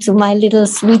introduce you to my little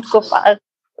sweet Gopal.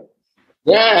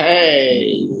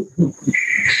 Yay!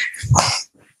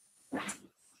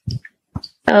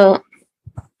 Oh,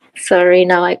 sorry,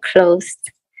 now I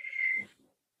closed.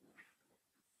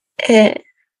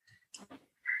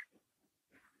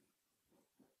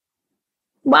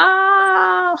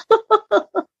 Wow.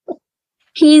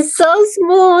 He's so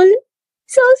small,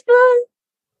 so small.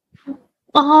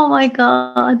 Oh my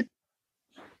God.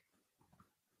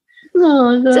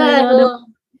 Oh,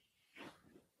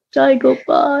 Jai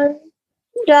Gopal.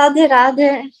 Radha,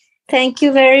 Radha, thank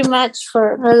you very much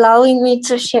for allowing me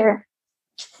to share.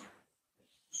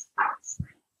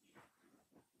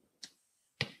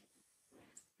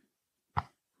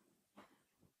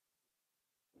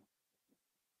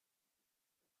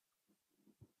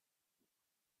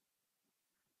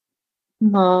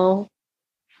 Wow.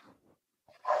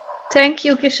 Thank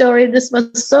you, Kishori. This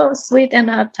was so sweet and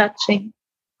heart touching.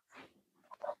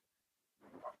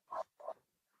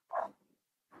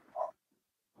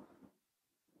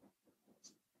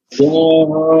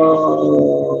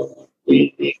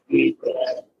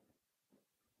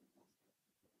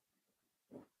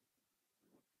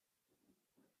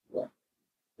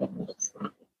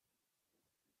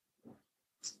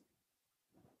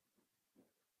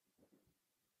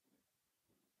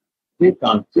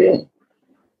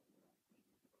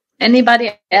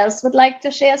 Anybody else would like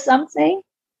to share something?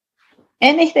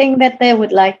 Anything that they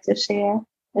would like to share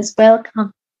is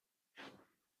welcome.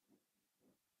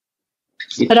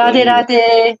 Radhe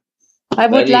Radhe, I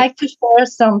would like to share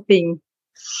something.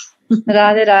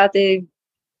 Radhe Radhe,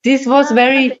 this was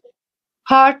very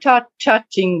heart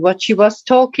touching what she was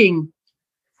talking,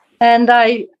 and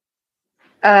I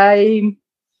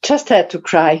just had to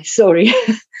cry. Sorry,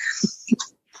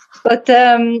 but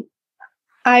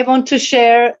I want to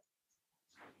share.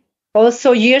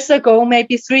 Also, years ago,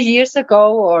 maybe 3 years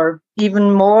ago, or even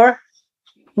more.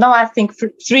 No, I think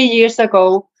 3 years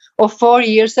ago or 4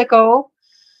 years ago,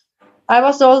 I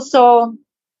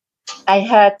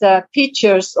had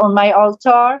pictures on my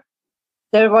altar.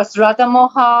 There was Radha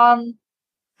Mohan,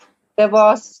 there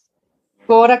was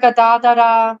Gora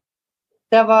Gadadara,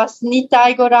 there was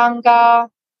Nitai Goranga,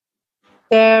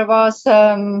 there was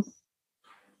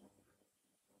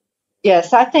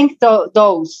Yes, I think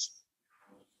those.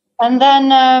 And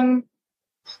then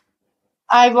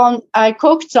I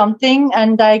cooked something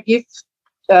and I give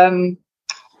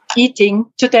eating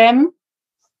to them.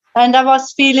 And I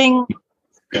was feeling,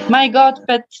 my God,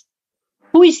 but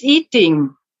who is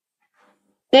eating?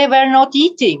 They were not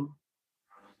eating.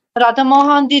 Radha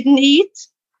Mohan didn't eat.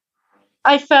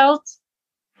 I felt.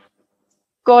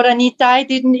 Goranitai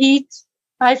didn't eat.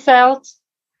 I felt.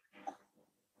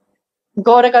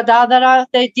 Goragadadara,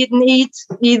 they didn't eat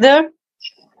either.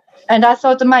 And I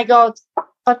thought, my God,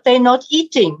 but they're not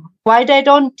eating. Why they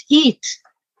don't eat?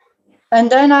 And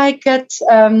then I get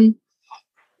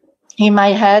in my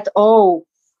head, oh,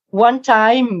 one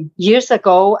time years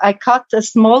ago, I cut a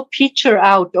small picture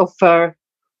out of a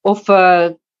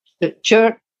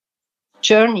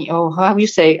journey, or how you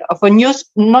say, of a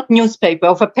not newspaper,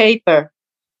 of a paper,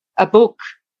 a book.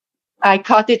 I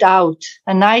cut it out,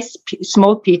 a nice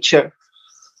small picture.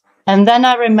 And then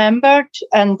I remembered,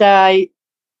 and I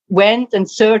went and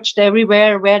searched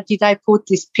everywhere. Where did I put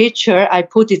this picture? I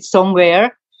put it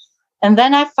somewhere. And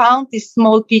then I found this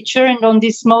small picture, and on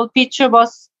this small picture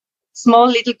was small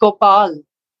little Gopal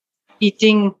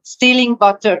stealing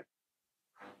butter.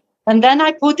 And then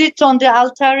I put it on the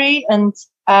altare, and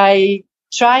I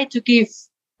tried to give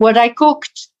what I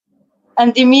cooked.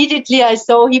 And immediately I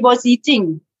saw he was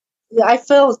eating. I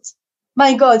felt,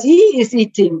 my God, he is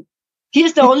eating.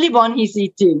 He's the only one he's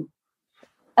eating.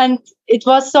 And it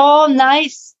was so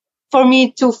nice for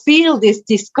me to feel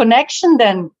this connection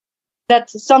then, that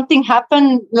something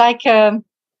happened like a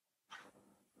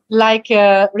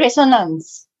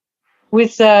resonance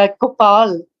with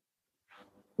Gopal.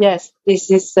 Yes,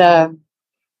 this is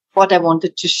what I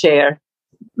wanted to share.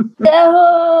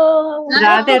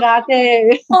 Radhe,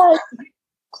 Radhe.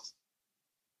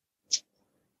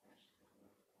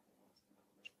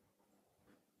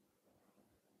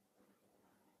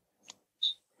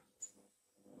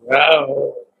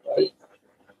 Wow.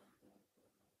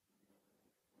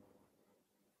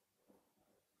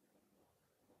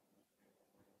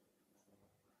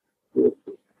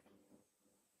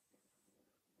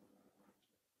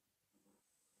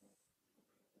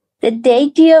 The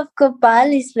deity of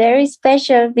Gopal is very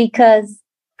special because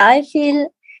I feel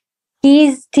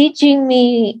he's teaching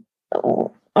me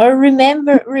or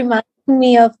reminding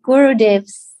me of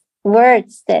Gurudev's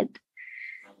words that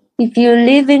if you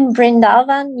live in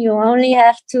Vrindavan, you only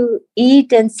have to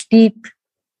eat and sleep.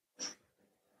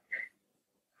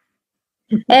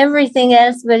 Everything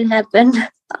else will happen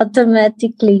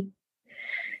automatically.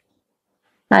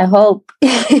 I hope.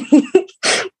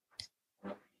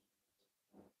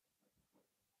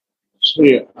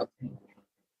 Yeah.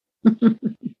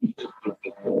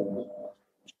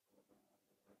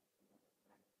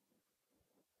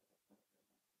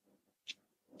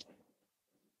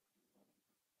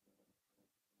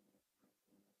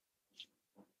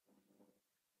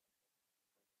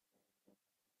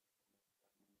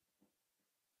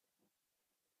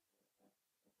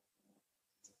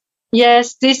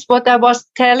 Yes, this what I was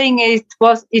telling.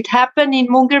 It happened in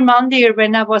Munger Mandir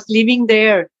when I was living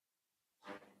there.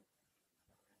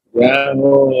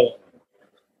 Wow.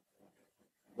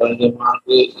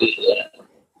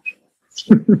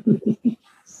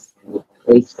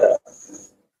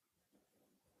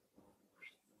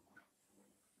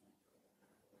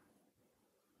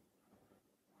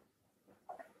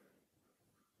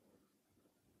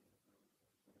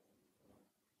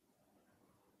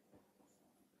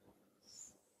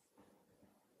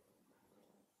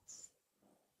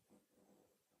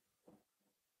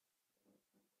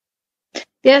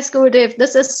 Yes, Gurudev,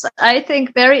 this is, I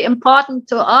think, very important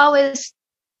to always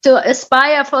to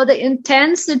aspire for the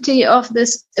intensity of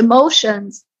these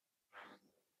emotions.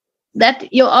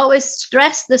 That you always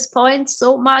stress this point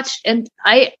so much. And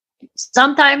I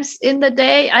sometimes in the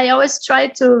day, I always try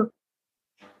to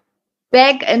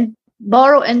beg and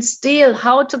borrow and steal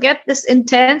how to get this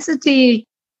intensity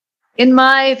in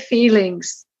my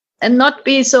feelings and not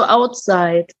be so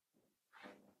outside.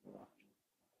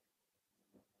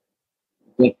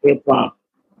 The kripa,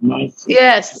 mercy.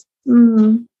 Yes.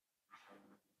 Mm.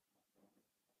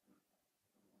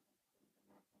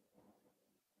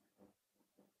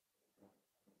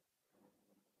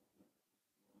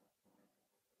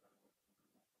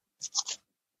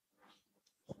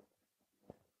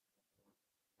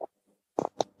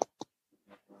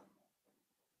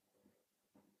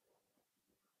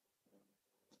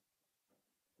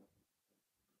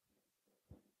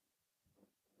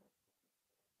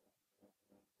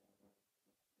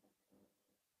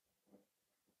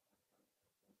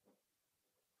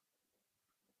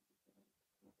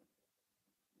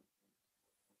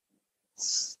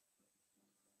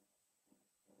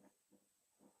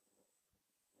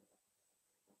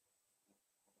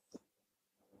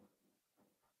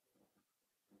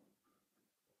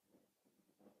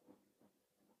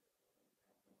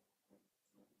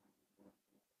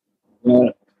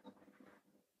 Yeah.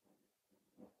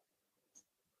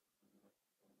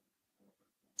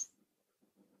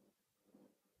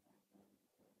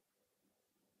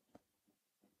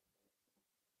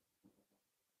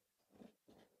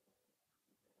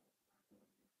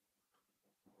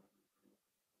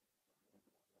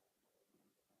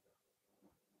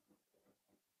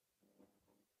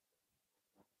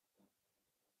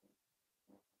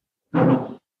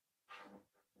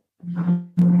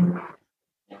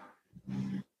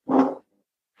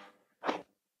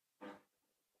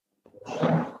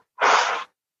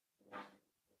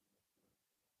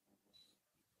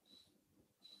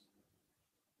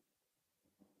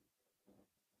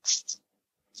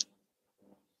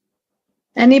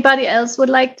 Anybody else would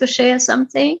like to share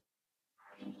something?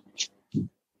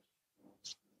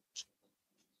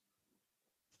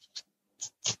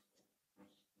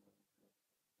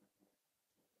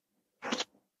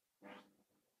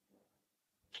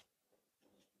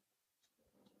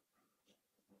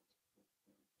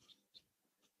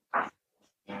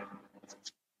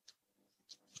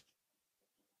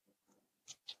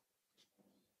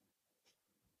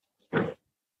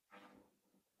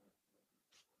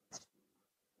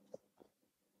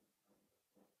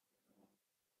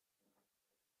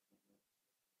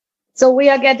 So we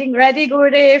are getting ready,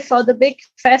 Gurudev, for the big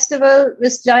festival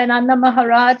with Jayananda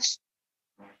Maharaj.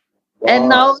 And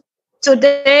now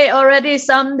today already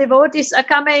some devotees are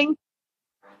coming.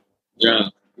 Yeah.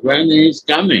 When he's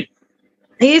coming?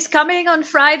 He's coming on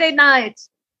Friday night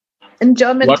in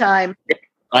German What? time.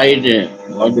 Friday.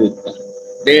 What is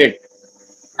the date?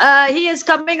 He is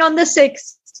coming on the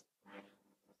 6th.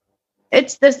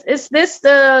 It's the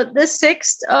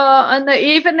 6th in the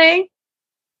evening,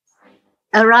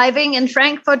 arriving in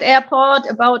Frankfurt Airport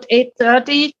about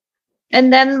 8:30.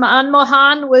 And then Maan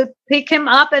Mohan will pick him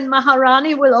up, and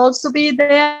Maharani will also be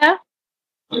there.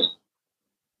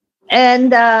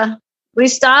 And we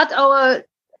start our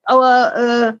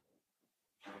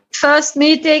first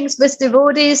meetings with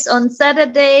devotees on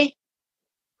Saturday.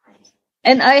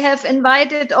 And I have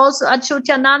invited also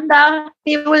Achyutananda.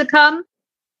 He will come.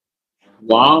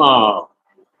 Wow.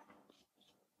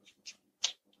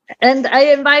 And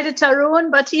I invited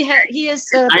Tarun, but he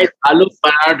is Nice aloo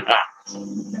paratha.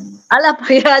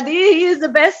 He is the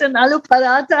best in aloo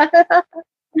paratha.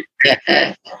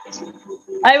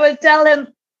 I will tell him,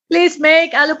 please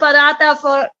make aloo paratha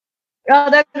for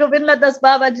Radha Govinda Das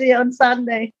Babaji on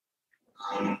Sunday.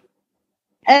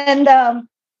 And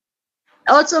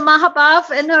also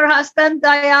Mahabav and her husband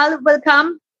Dayal will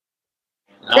come.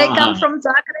 They come from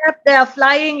Zagreb. They are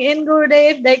flying in,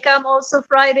 Gurudev. They come also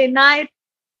Friday night,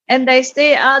 and they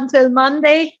stay until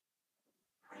Monday.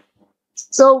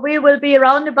 So we will be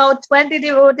around about 20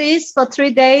 devotees for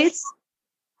 3 days.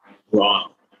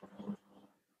 Wow.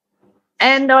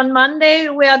 And on Monday,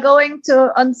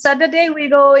 on Saturday, we're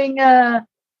going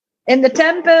in the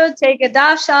temple, take a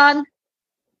darshan.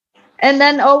 And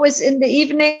then always in the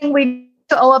evening, we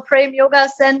go to our Prem Yoga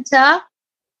Center.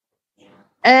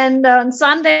 And on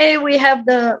Sunday, we have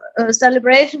the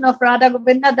celebration of Radha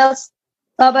Govinda Das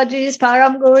Babaji's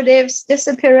Param Gurudev's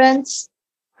disappearance.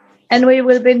 And we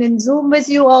will be in Zoom with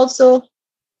you also.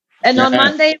 And on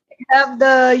Monday, we have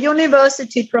the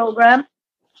university program.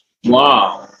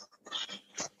 Wow.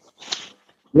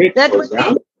 That would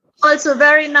be also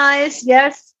very nice,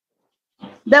 yes.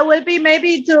 There will be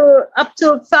maybe up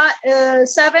to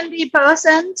 70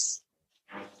 persons.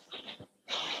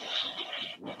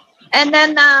 And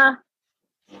then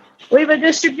we will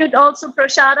distribute also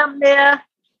prasadam there.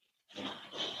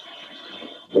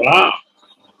 Wow.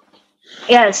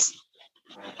 Yes.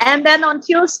 And then on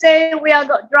Tuesday, we are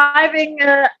driving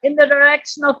in the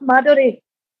direction of Maduri.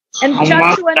 And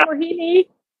Chakshu and Mohini.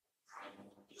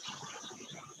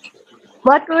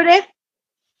 What, Gurudev?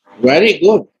 Very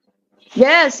good.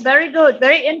 Yes, very good.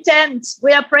 Very intense.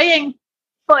 We are praying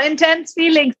for intense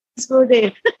feelings,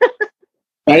 Gurudev.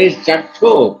 Where is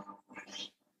Chakshu?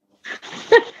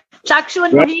 Chakshu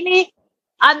and Mohini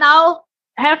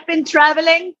have been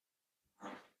traveling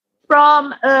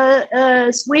from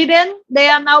Sweden. They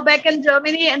are now back in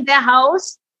Germany in their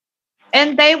house.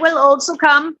 And they will also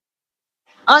come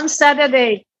on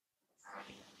Saturday.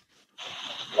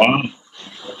 Wow.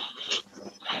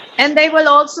 And they will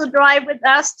also drive with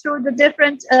us through the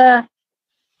different...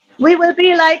 we will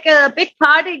be like a big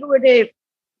party, Gurudev.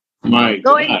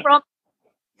 Going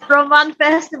from one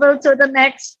festival to the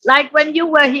next, like when you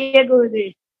were here,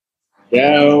 Gurudev.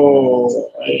 Yeah.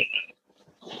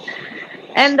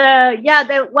 And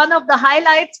one of the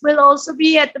highlights will also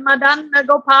be at the Madan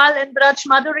Gopal and Braj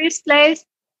Madhuri's place.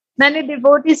 Many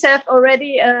devotees have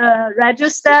already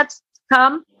registered to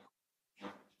come.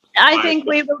 I think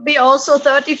we will be also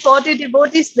 30, 40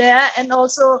 devotees there, and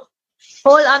also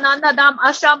whole Anandadam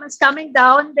ashram is coming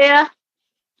down there.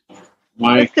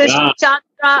 My with Krishna God.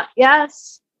 Chandra,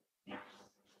 yes. We're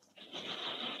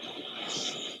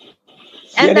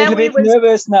And a then little we bit will,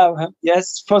 nervous now. Huh?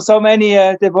 Yes, for so many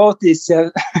devotees.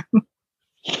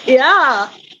 yeah.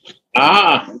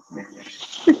 Ah.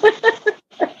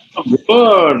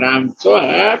 Good. I'm so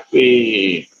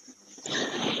happy.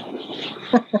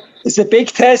 It's a big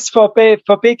test for big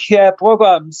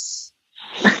programs.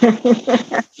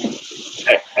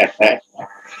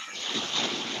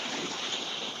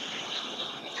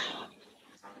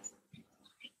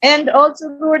 And also,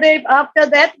 Gurudev, after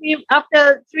that,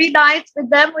 after 3 nights with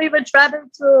them, we will travel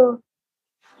to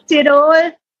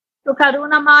Tirol, to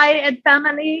Karuna Mai and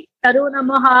family, Karuna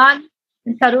Mohan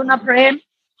and Karuna Prem.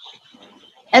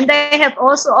 And they have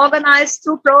also organized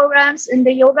 2 programs in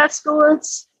the yoga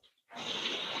schools.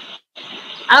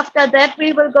 After that,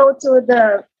 we will go to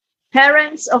the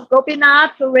parents of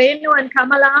Gopinath, to Renu and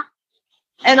Kamala,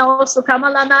 and also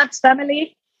Kamalanath's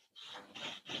family.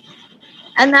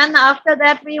 And then after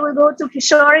that, we will go to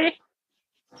Kishori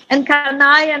and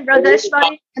Kanai and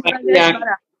Radheshwari and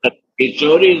Radheshwara.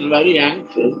 Kishori is very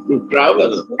anxious to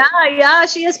travel. Yeah,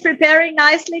 she is preparing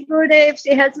nicely, Gurudev.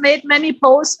 She has made many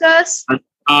posters.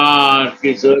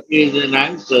 Kishori is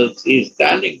anxious. He's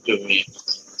telling to me.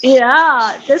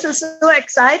 Yeah, this is so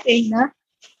exciting. Huh?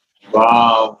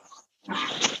 Wow.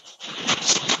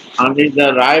 Only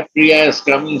the Rai Priya is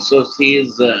coming, so she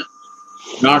is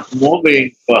not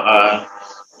moving for her,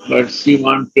 but she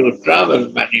wants to travel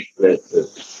many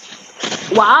places.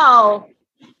 Wow.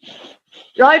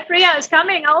 Roy Priya is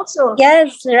coming also.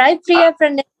 Yes, Rai Priya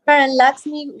Praneshwar and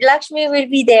Lakshmi will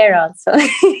be there also.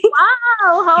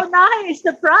 Wow, how nice.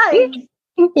 Surprise.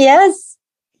 Yes.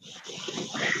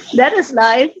 That is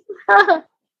nice.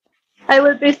 I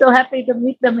will be so happy to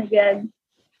meet them again.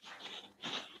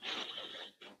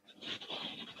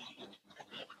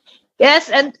 Yes,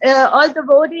 and all the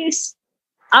devotees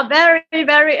are very,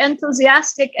 very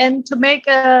enthusiastic, and to make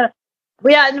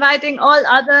we are inviting all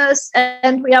others,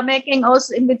 and we are making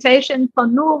also invitation for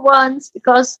new ones,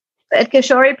 because at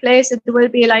Kishori Place it will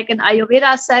be like an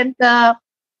Ayurveda center.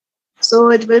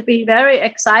 So it will be very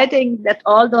exciting that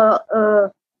all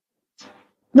the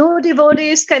new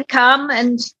devotees can come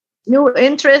and new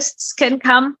interests can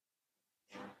come.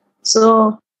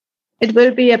 So it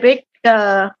will be a big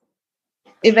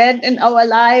event in our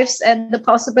lives, and the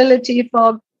possibility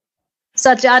for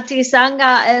Sajati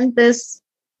Sangha and this,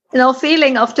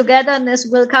 feeling of togetherness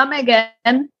will come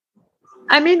again.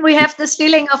 I mean, we have this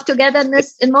feeling of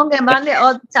togetherness in Mongemande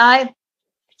all the time.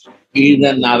 He is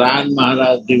a Narayan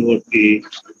Maharaj devotee.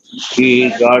 He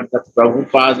got the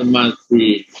Prabhupada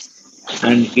mercy,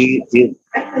 and he is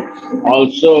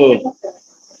also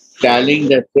telling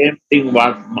the same thing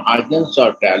what Mahajans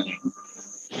are telling.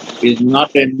 It's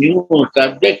not a new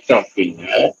subject talking.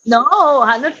 No,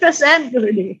 100%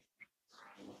 really.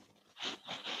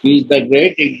 He is the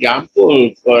great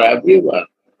example for everyone.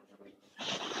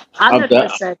 100%. Of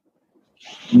the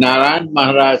Narayan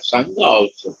Maharaj Sangha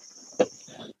also.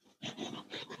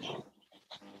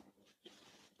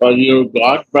 For your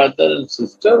god brother and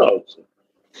sister also.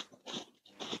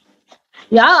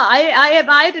 Yeah, I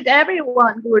invited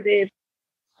everyone, Gurudev.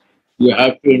 You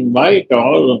have to invite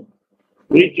all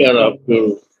preacher of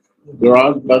your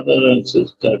god brother and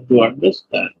sister to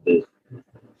understand this.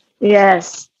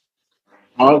 Yes.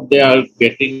 How they are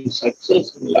getting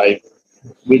success in life.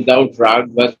 Without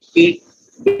Rag Bhakti,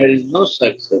 there is no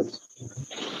success.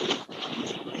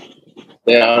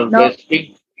 They are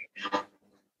wasting.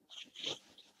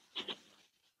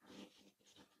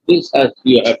 This has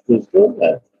you have to show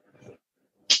that.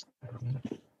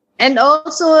 And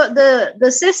also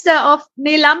the sister of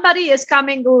Nilambari is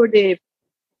coming, Gurudev.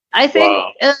 I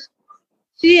think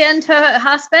she and her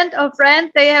husband or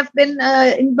friend, they have been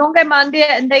in Dongamandi,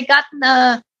 and they got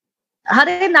a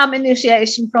Harinam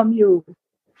initiation from you.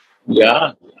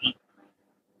 Yeah.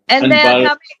 And they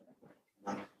are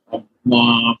coming.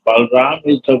 Balram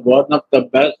is one of the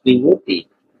best devotees.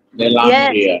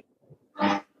 Yes.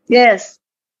 Yes.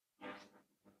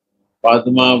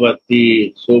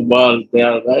 Padmavati, Subal, they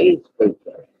are very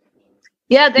special.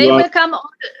 Yeah, they will come.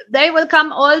 They will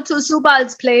come all to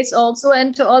Subal's place also,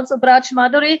 and to also Braj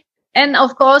Madhuri, and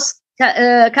of course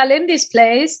Kalindi's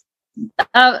place.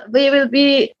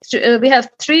 We have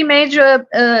 3 major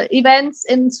events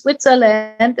in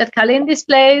Switzerland: at Kalindi's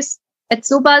place, at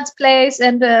Subal's place,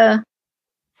 and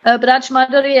Braj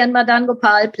Madhuri and Madan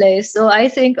Gopal place. So I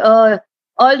think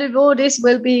all devotees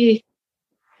will be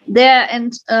there,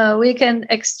 and we can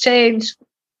exchange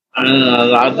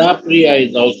Radha Priya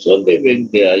is also living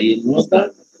there. You know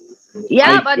that?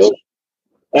 Yeah, I but told,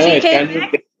 she came can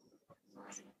you get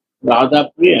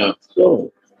Radha Priya?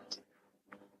 So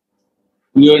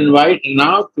you invite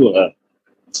now to her.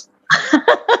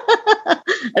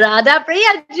 Radha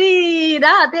Priya ji,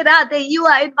 Radhe Radhe, you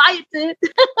are invited.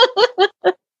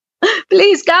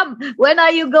 Please come. When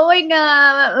are you going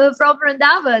from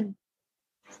Vrindavan?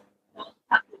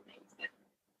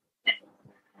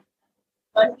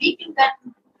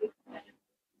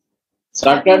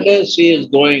 Saturday she is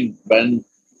going. When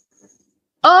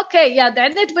Okay, yeah,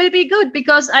 then it will be good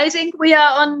because I think we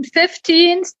are on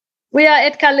 15th. We are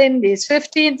at Kalindis,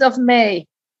 15th of May.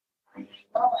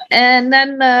 And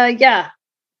then, yeah,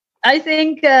 I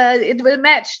think it will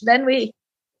match. Then we,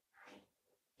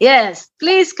 yes,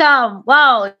 please come.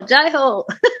 Wow, Jai Ho.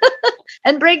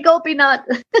 And bring Gopinath.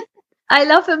 I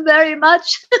love him very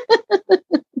much.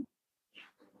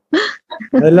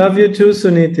 I love you too,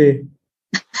 Suniti.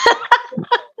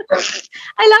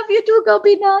 I love you too,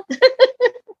 Gopinath.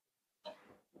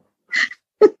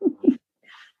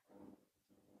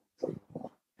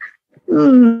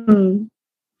 Mm.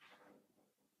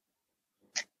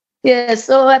 Yes,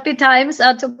 so happy times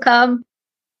are to come.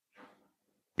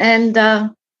 And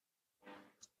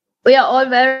we are all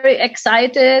very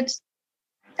excited.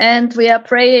 And we are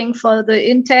praying for the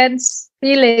intense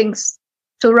feelings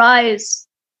to rise,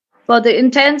 for the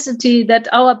intensity that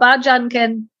our bhajan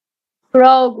can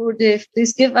grow, Gurudev.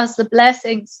 Please give us the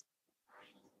blessings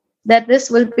that this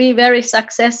will be very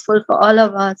successful for all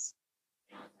of us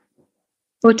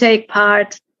who take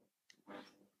part.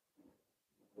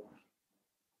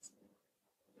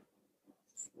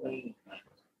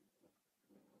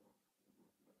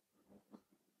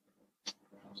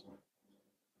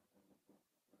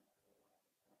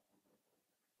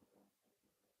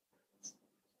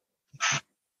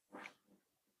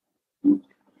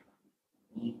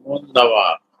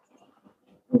 Mundava.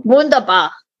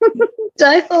 Wunderbar.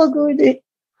 Jai Ho, Gurudev.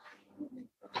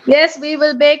 Yes, we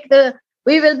will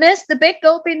miss the big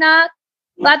Gopinath,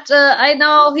 but I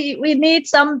know we need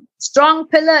some strong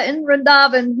pillar in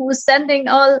Vrindavan who is sending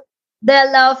all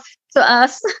their love to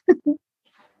us.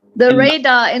 The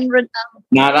Radha in Vrindavan.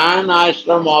 Narayan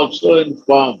Ashram also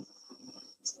informed.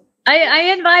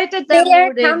 I invited them. They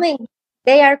are coming.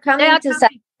 They are coming to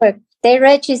Cyprus. They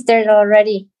registered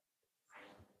already.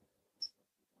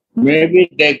 Maybe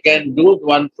they can do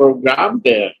one program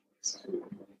there.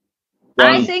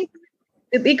 I think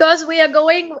because we are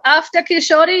going after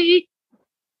Kishori,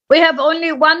 we have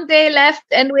only 1 day left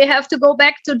and we have to go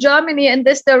back to Germany in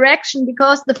this direction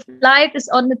because the flight is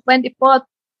on the 24th.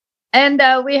 And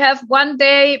we have 1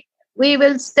 day, we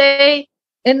will stay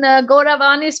in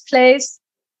Gauravani's place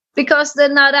because the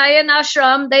Narayan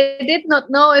Ashram, they did not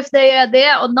know if they are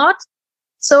there or not.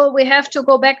 So we have to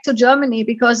go back to Germany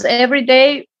because every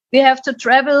day we have to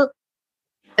travel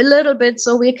a little bit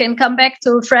so we can come back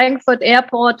to Frankfurt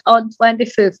Airport on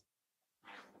 25th.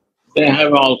 They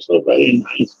have also very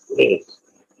nice place.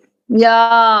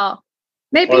 Yeah.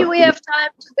 Maybe we have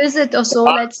time to visit or so.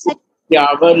 Let's see.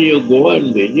 Wherever you go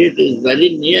and visit is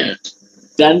very near,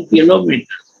 10 kilometers.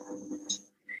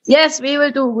 Yes, we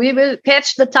will do. We will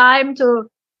catch the time to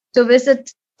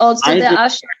visit also the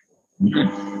ashram.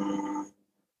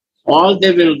 All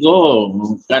they will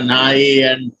go, Kanai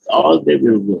and all they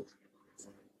will go.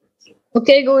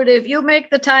 Okay, good. If you make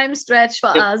the time stretch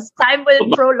for us, time will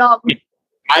prolong.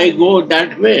 I go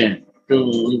that way.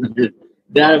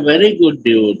 They are very good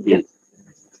devotees.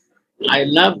 I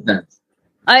love them.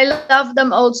 I love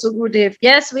them also, Gurudev.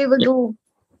 Yes, we will do.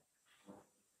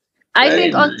 I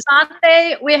think on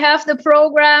Sunday we have the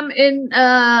program in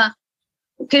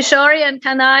Kishori and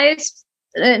Tanais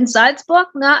in Salzburg,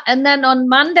 and then on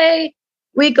Monday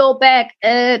we go back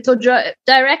to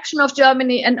direction of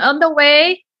Germany, and on the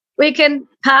way we can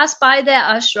pass by their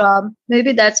ashram.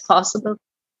 Maybe that's possible.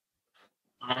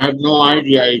 I have no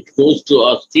idea. It goes to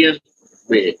Austrian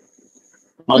way.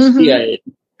 Austria,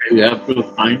 you have to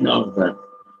find out that.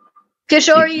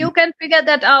 Kishori, you can figure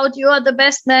that out. You are the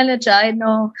best manager, I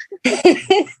know.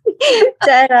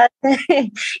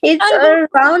 It's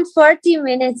around 40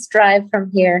 minutes drive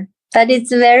from here, but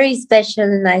it's a very special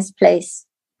and nice place.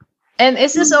 And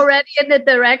is this already in the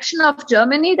direction of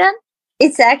Germany then?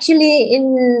 It's actually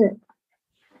in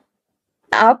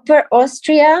Upper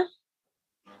Austria,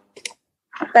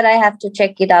 but I have to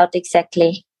check it out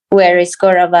exactly. Where is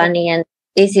Gauravani and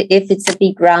if it's a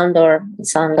big round or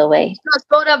it's on the way. Because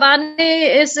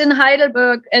Gauravani is in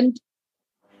Heidelberg, and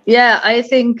yeah, I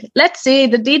think, let's see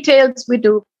the details we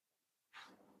do.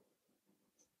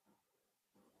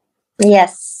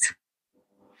 Yes.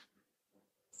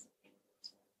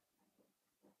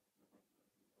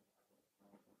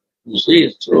 You see,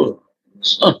 it's true.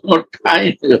 So no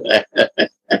time you have.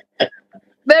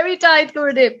 Very tight,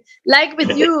 Gurudev. Like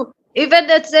with you, even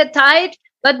it's a tight,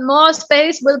 but more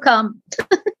space will come.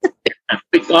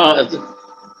 Because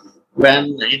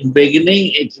when in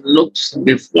beginning it looks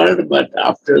difficult, but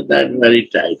after that very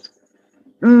tight.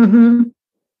 Mm-hmm.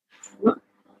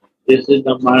 This is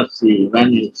the mercy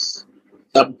when it's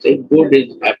something good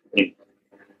is happening.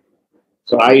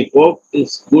 So I hope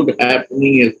this good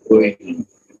happening is going on.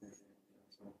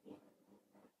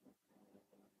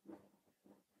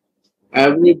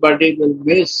 Everybody will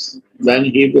miss when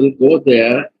he will go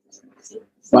there.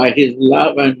 By his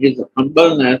love and his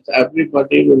humbleness,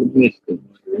 everybody will miss him.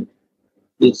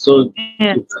 It's so,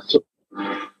 Yeah. so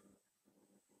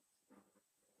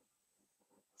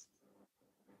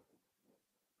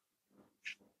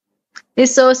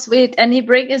He's so sweet, and he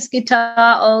brings his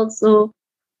guitar also.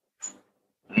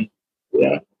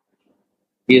 yeah.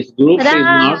 His group is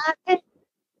not.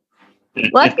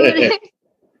 What, Gurudev?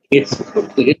 His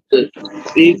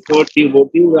 340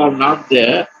 devotees are not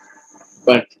there,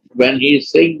 but when he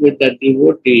sings with the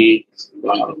devotees,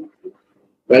 wow,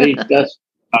 very touched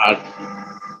heart.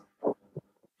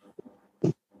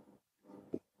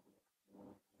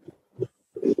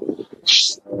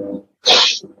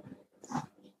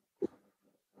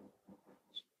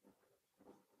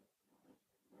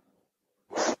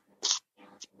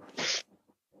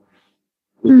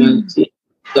 You can see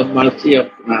the mercy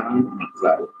of Narayan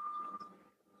Maharaj.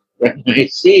 When I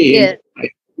see him, Yes. I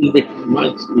feel the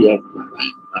mercy of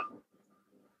Narayan Maharaj.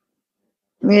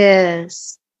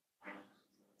 Yes.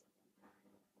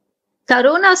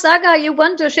 Karuna Saga, you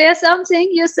want to share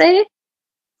something, you say?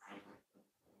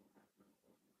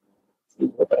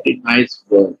 He's a very nice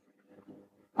boy.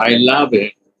 I love him.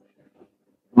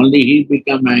 Only he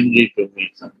become angry to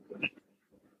me sometimes.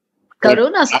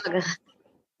 Karuna Saga.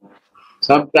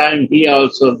 Sometimes he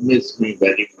also miss me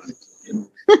very much.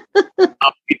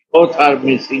 Now we both are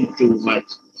missing too much.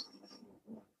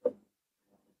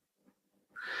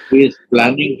 He is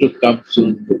planning to come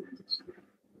soon.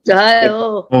 Jai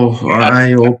Ho. Oh,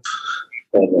 I hope.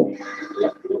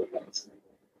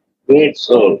 Great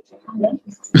soul.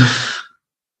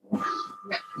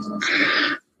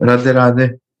 Radhe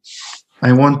Radhe.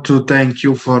 I want to thank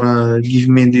you for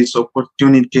giving me this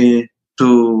opportunity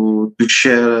to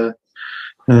share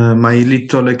my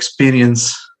little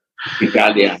experience.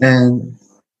 Italian. And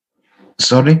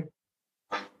sorry?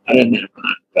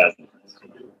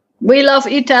 We love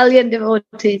Italian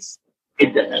devotees.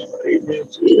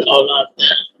 All are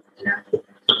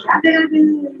there.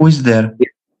 Who is there?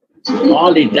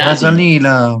 All Italian.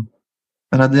 Rasalila.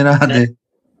 Radhe Radhe.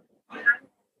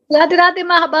 Radhe Radhe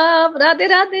Mahabab. Radhe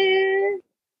Radhe.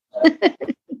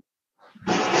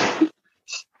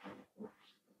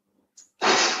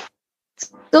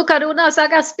 So Karuna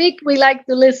Saga, speak. We like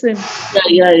to listen.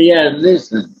 Yeah,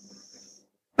 listen.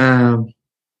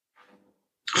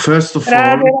 First of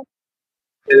all,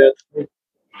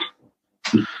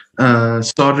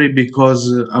 sorry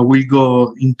because I will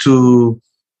go into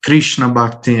Krishna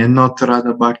Bhakti and not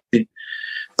Radha Bhakti,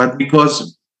 but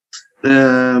because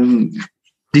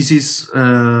this is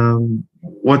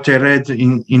what I read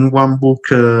in one book,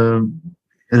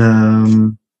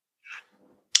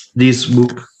 this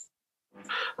book,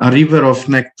 A River of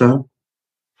Nectar,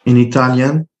 in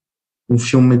Italian, Un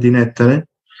fiume di nettare.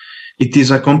 It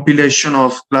is a compilation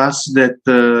of class that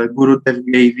Gurudev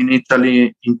gave in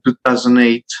Italy in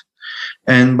 2008.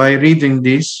 And by reading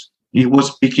this, he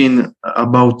was speaking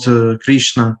about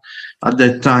Krishna at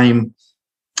that time,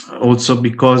 also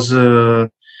because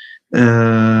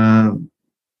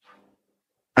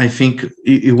I think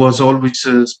he was always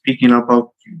speaking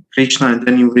about Krishna, and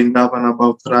then in Vrindavan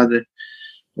about Radha.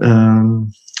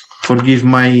 Forgive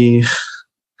my...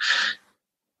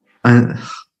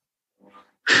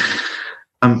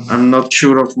 I'm not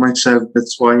sure of myself.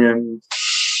 That's why I'm.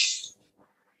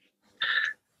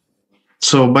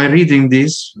 So by reading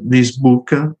this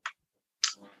book,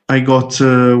 I got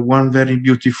one very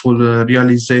beautiful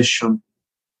realization,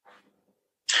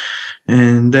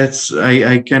 and that's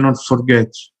I cannot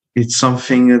forget. It's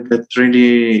something that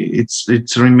really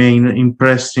it's remain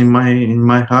impressed in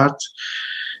my heart,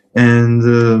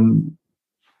 and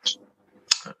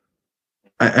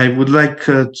I would like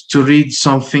to read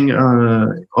something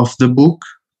of the book.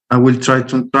 I will try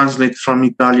to translate from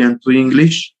Italian to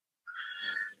English,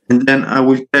 and then I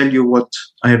will tell you what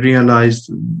I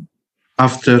realized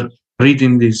after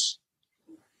reading this.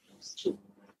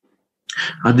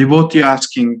 A devotee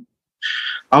asking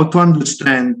how to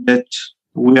understand that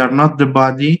we are not the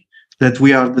body, that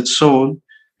we are the soul,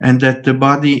 and that the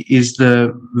body is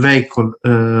the vehicle.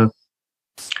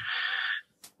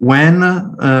 when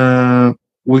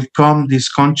will come this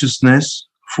consciousness,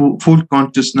 full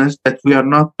consciousness that we are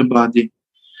not the body.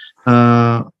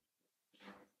 How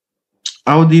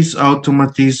this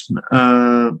automatism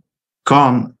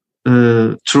come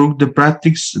through the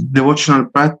practice, devotional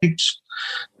practice,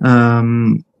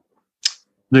 the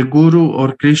Guru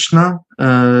or Krishna,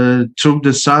 through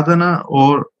the sadhana,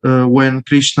 or when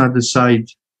Krishna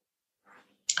decides.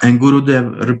 And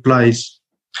Gurudev replies,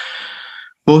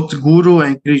 both Guru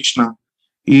and Krishna,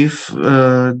 if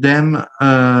them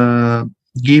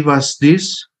give us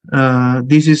this,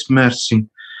 this is mercy.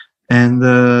 And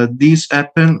this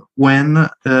happens when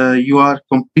you are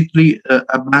completely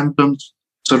abandoned,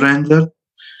 surrendered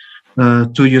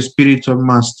to your spiritual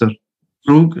master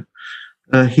through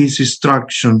his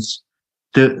instructions.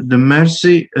 The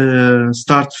mercy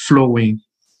starts flowing.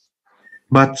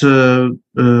 But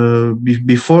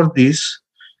before this,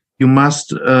 you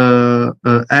must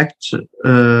act.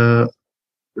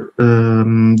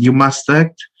 You must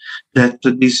act that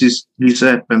this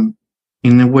happen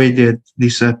in a way that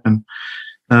this happen.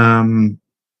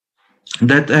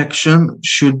 That action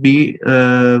should be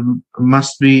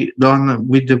must be done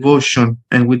with devotion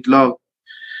and with love.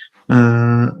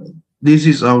 This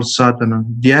is our sadhana.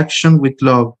 The action with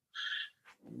love.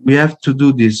 We have to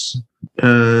do this.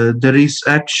 There is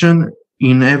action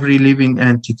in every living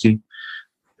entity.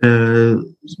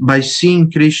 By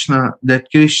seeing Krishna, that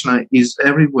Krishna is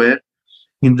everywhere,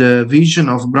 in the vision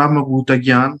of Brahma Bhuta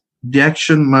Gyan, the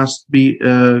action must be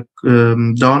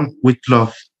done with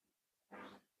love.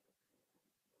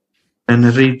 And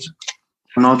read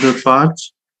another part.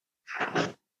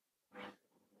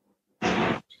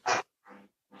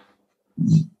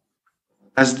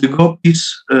 As the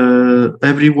gopis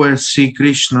everywhere see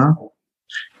Krishna,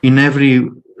 in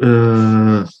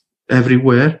everywhere,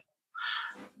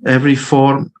 every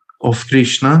form of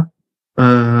Krishna,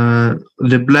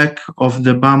 the black of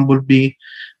the bumblebee,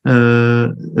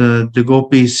 the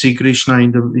gopis see Krishna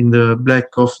in the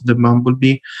black of the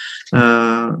bumblebee.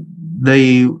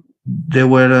 They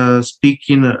were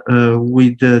speaking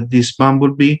with this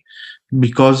bumblebee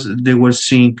because they were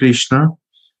seeing Krishna.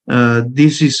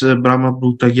 This is Brahma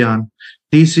Bhuta Gyan.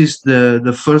 This is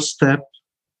the first step,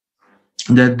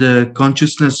 that the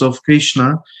consciousness of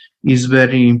Krishna is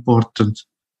very important.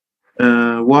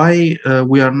 Why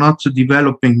we are not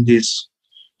developing this?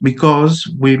 Because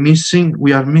we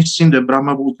are missing the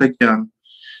Brahma Bhuta Gyan.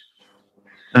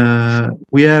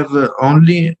 We have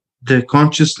only the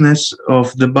consciousness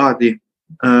of the body.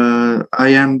 I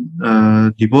am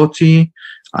devotee,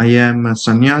 I am a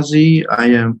sannyasi, I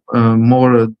am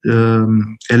more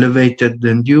elevated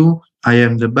than you, I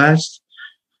am the best.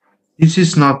 This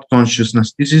is not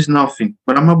consciousness, this is nothing.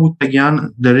 Brahma Bhuta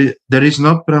Gyan, there is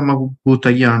not Brahma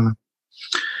Bhuta Gyan.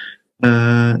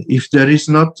 If there is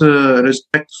not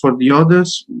respect for the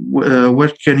others,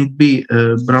 where can it be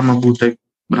Brahma Bhuta?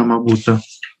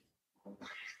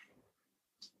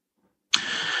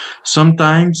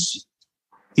 Sometimes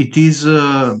it is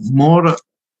more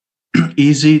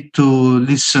easy to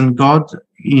listen God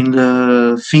in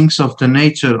the things of the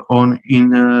nature, or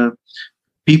in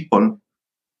people,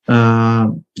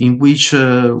 in which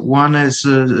one has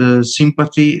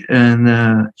sympathy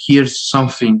and hears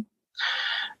something.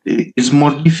 It's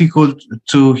more difficult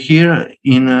to hear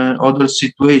in other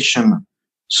situation.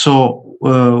 So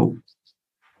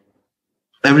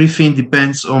everything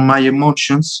depends on my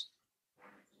emotions,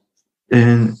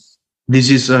 and this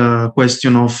is a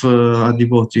question of a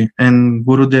devotee. And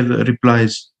Gurudev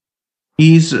replies,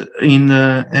 he is in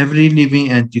every living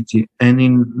entity, and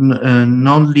in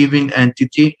non-living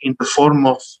entity in the form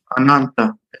of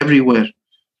Ananta, everywhere.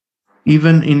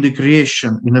 Even in the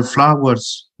creation, in the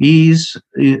flowers, he is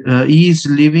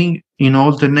living in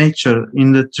all the nature,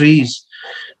 in the trees,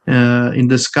 in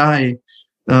the sky.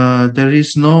 There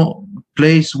is no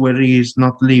place where he is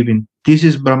not living. This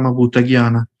is Brahma Bhuta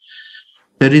Gyana.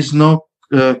 There is no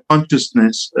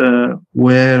consciousness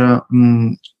where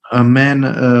a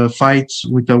man fights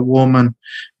with a woman,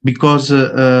 because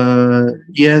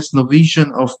he has no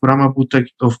vision of Brahma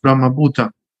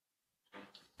Bhuta,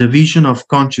 the vision of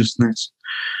consciousness.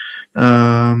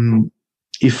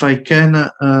 If I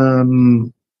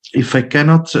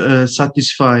cannot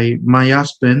satisfy my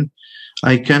husband,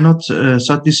 I cannot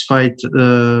satisfy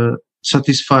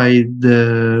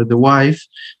the wife.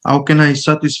 How can I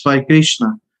satisfy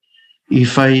Krishna?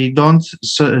 If I don't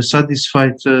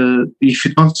satisfy, if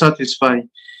you don't satisfy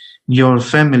your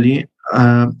family,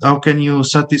 how can you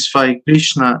satisfy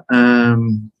Krishna,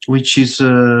 which has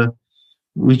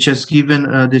given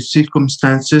the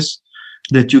circumstances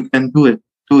that you can do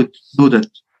that.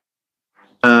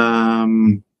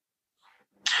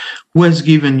 Who has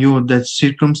given you that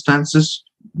circumstances?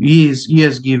 He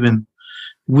has given.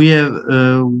 We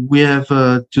have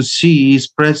to see His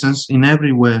presence in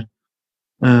everywhere.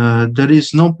 There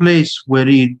is no place where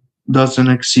He doesn't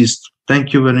exist.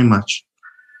 Thank you very much.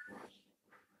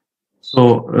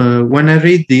 So when I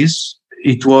read this,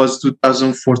 it was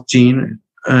 2014.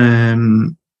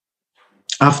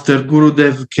 After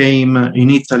Gurudev came in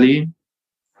Italy,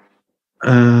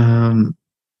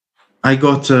 I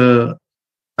got,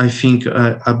 I think,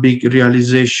 a big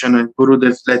realization, and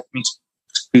Gurudev let me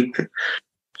speak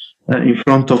in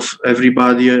front of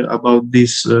everybody about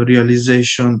this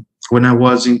realization when I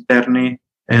was in Terni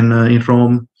and in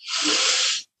Rome,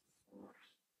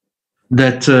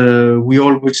 that we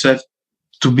always have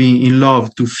to be in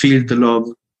love, to feel the love.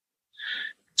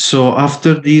 So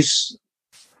after this,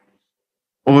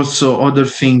 also other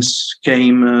things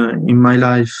came in my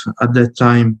life at that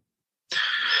time.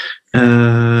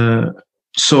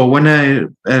 So when I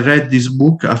read this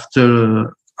book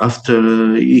after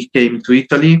he came to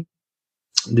Italy,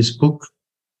 this book,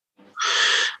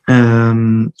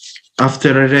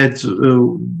 after I read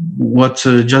what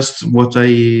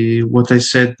I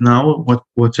said now,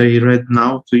 what I read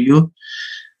now to you,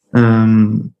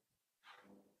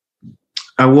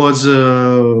 I was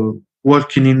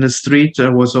working in the street. I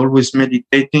was always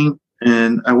meditating,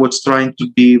 and I was trying to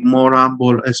be more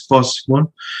humble as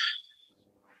possible.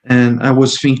 And I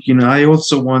was thinking, I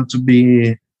also want to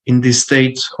be in this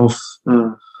state of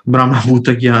Brahma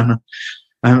Bhuta Jnana.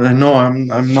 I know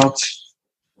I'm not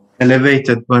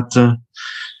elevated, but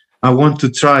I want to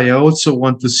try. I also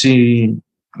want to see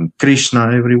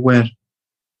Krishna everywhere.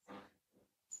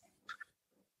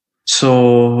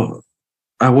 So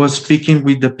I was speaking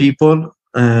with the people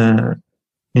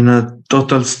in a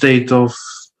total state of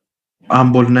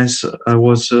humbleness. I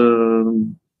was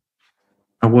in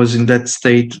that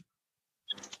state,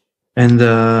 and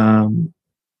I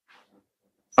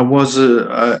was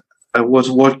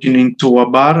walking into a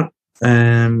bar,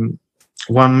 and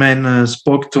one man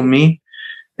spoke to me,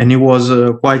 and he was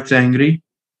quite angry,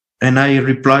 and I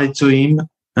replied to him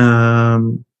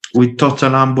with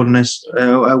total humbleness.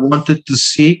 I wanted to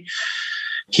see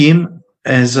him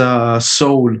as a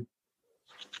soul,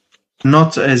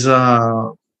 not as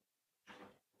an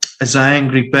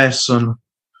angry person,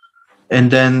 and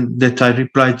then that I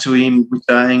replied to him with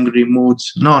an angry mood.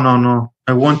 No.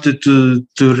 I wanted to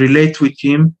relate with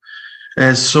him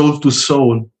as soul to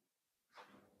soul.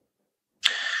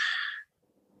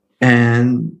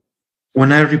 And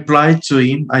when I replied to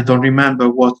him, I don't remember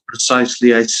what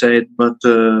precisely I said, but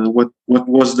what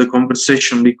was the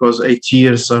conversation, because 8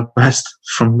 years are passed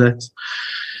from that.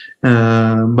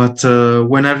 But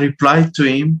when I replied to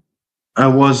him, I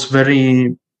was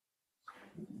very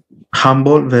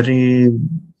humble, very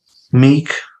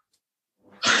meek.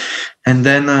 And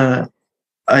then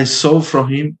I saw from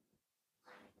him,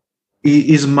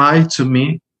 he smiled to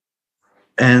me,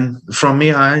 and from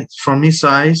his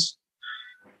eyes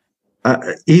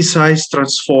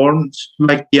transformed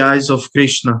like the eyes of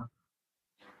Krishna.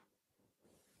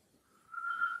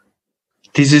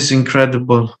 This is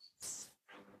incredible.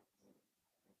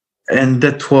 And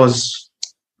that was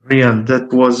real.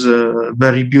 That was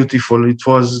very beautiful. It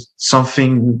was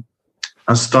something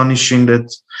astonishing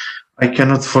that I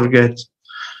cannot forget.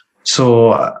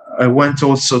 So I went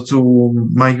also to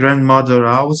my grandmother's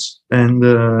house, and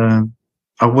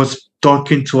I was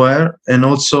talking to her, and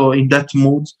also in that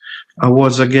mood I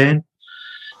was again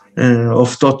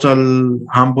of total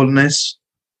humbleness,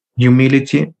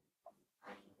 humility.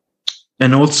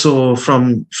 And also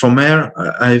from her,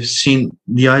 I've seen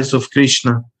the eyes of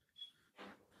Krishna.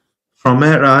 From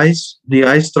her eyes, the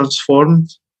eyes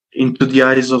transformed into the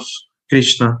eyes of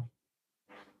Krishna.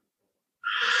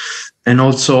 And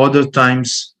also other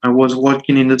times I was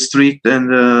walking in the street,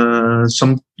 and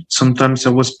sometimes I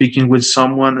was speaking with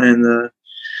someone, and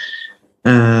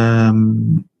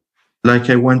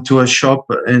like I went to a shop,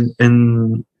 and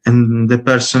the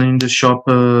person in the shop,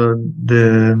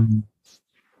 the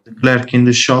clerk in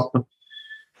the shop,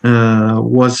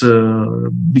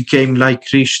 became like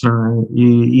Krishna.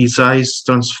 His eyes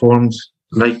transformed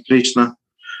like Krishna.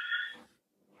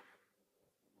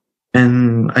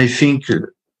 And I think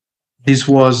this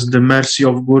was the mercy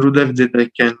of Gurudev that I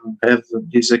can have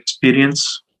this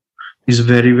experience, this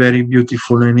very, very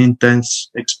beautiful and intense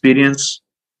experience.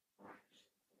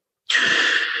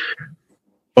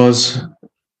 Because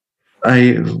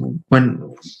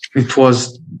when it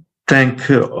was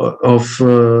thank of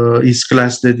his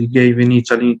class that he gave in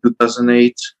Italy in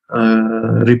 2008,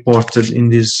 reported in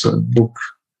this book.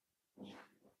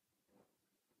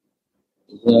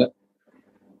 The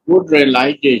good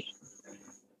realization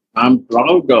I'm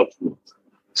proud of you.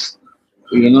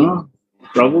 You know,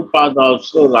 Prabhupada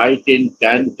also write in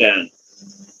 10:10,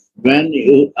 when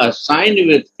you assign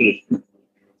with Krishna,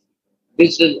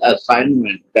 this is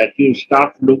assignment that you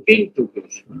start looking to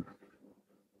Krishna.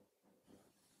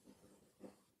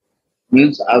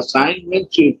 Means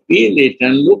assignment, you feel it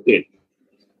and look it.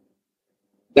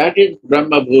 That is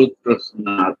Brahmabhut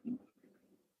Prasanatma.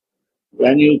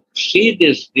 When you see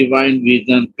this divine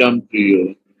vision come to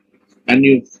you, and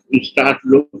you start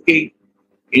looking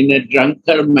in a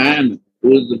drunkard man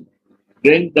who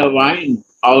drink the wine,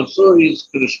 also is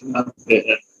Krishna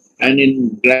there. And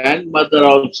in grandmother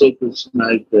also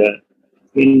Krishna is there.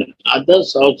 In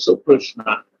others also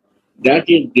Krishna. That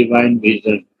is divine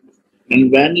vision.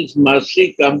 And when His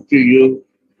mercy come to you,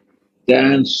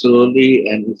 then slowly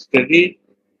and steady,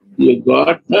 you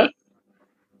got the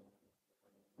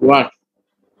what?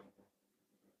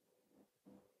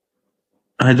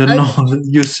 I don't know what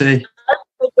you say.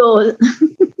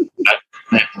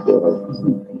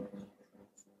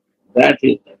 That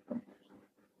is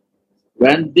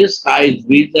when this high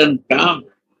vision comes,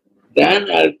 then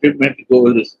ultimate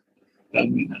goal is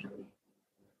coming up.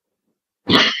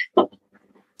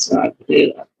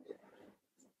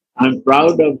 I'm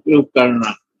proud of you,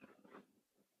 Karna.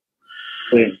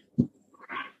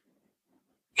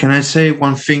 Can I say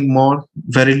one thing more?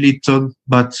 Very little,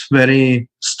 but very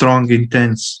strong,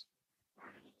 intense.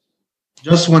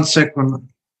 Just 1 second,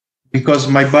 because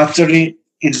my battery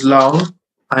is low.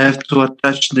 I have to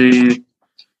attach the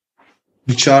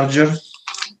charger.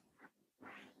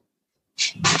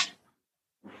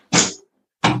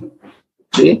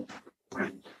 See?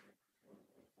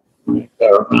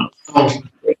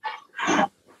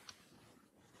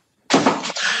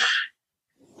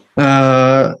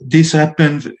 This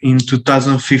happened in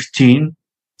 2015.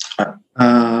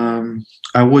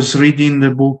 I was reading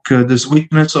the book The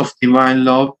Sweetness of Divine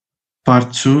Love,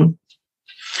 Part 2,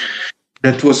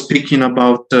 that was speaking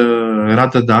about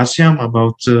Radha Dasyam,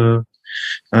 about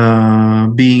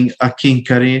being a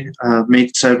kinkari,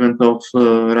 maid servant of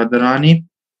Radharani.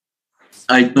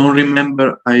 I don't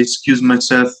remember, I excuse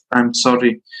myself, I'm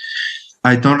sorry.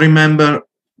 I don't remember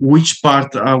which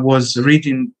part I was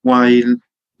reading while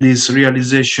this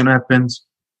realization happened.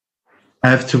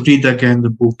 I have to read again the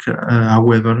book,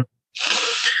 however.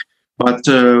 But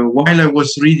while I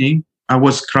was reading, I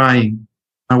was crying.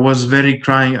 I was very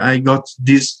crying. I got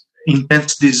this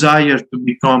intense desire to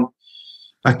become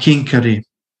a kinkari.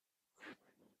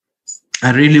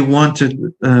 I really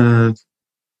wanted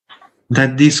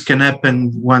that this can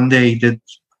happen one day,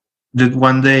 that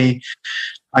one day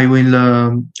I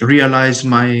will realize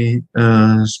my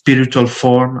spiritual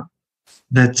form,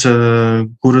 that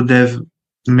Gurudev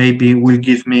maybe will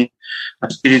give me a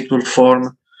spiritual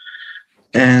form.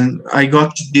 And I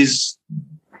got this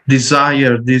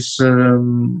desire, this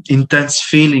intense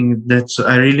feeling that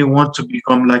I really want to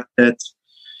become like that.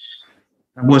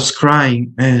 I was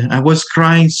crying. I was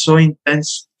crying so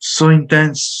intense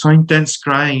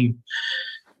crying,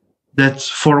 that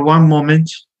for one moment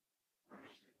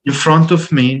in front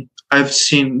of me, I've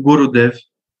seen Gurudev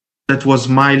that was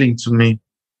smiling to me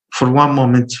for one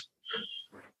moment.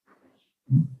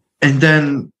 And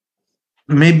then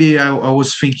maybe I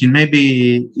was thinking,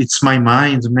 maybe it's my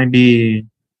mind, maybe,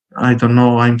 I don't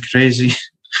know, I'm crazy.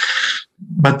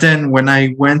 But then when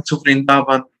I went to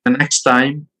Vrindavan the next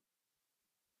time,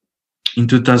 in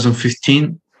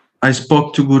 2015, I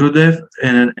spoke to Gurudev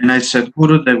and I said,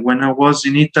 Gurudev, when I was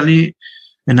in Italy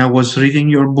and I was reading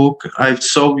your book, I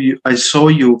saw you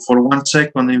for 1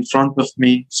 second in front of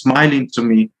me, smiling to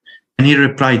me. And he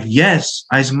replied, yes,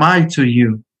 I smiled to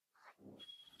you.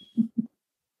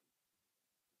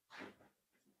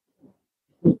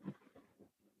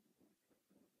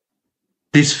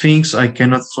 These things I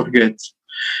cannot forget.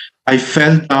 I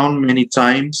fell down many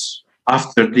times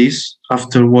after this,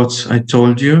 after what I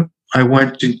told you. I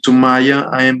went into Maya.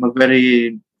 I am a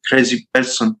very crazy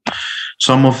person.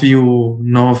 Some of you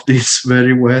know of this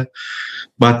very well,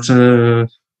 but the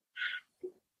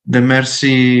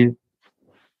mercy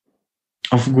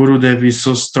of Gurudev is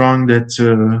so strong that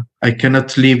I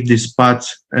cannot leave this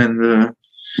path. And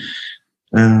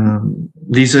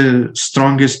this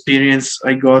strong experience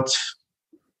I got,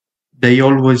 they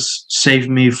always save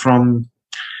me from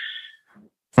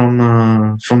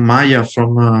Maya,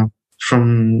 from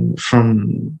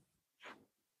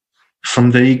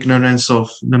the ignorance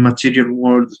of the material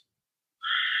world.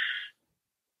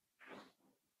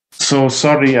 So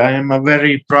sorry, I am a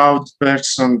very proud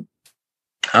person.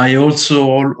 I also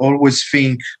always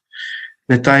think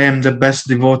that I am the best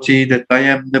devotee, that I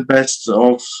am the best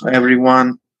of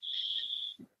everyone.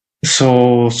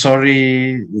 So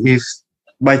sorry if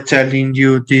by telling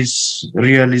you these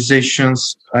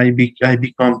realizations, I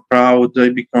become proud.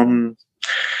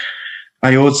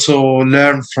 I also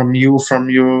learn from you, from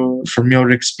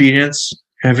your experience.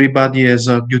 Everybody has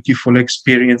a beautiful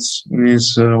experience in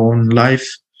his own life.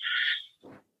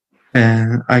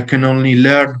 And I can only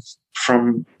learn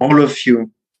from all of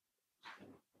you.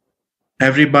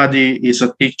 Everybody is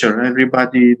a teacher.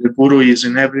 Everybody, the guru is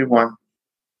in everyone.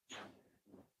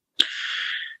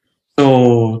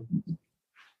 So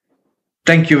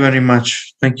thank you very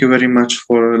much. Thank you very much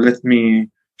for letting me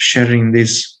sharing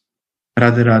this.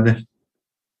 Radha Radha.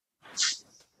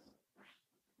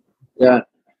 Yeah.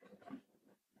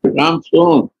 Come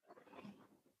soon.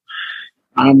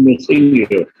 I'm missing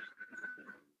you.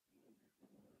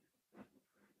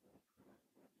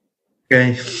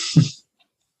 Okay.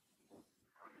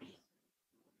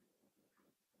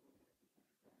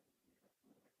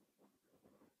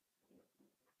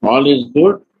 All is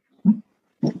good?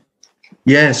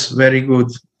 Yes, very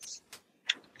good.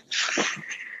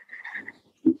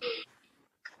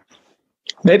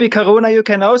 Maybe Karuna, you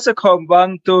can also come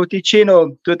one to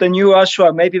Ticino, to the new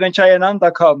ashram, maybe when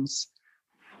Jayananda comes.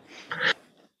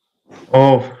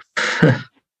 Oh,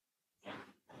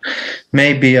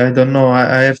 maybe, I don't know.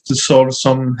 I have to solve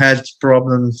some health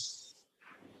problems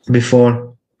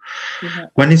before. Yeah.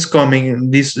 When is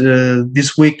coming? This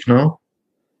week, no?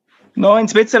 No, in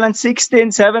Switzerland,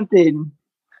 16, 17,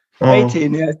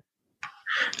 18, yeah.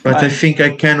 But I think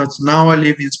I cannot. Now I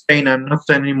live in Spain. I'm not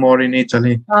anymore in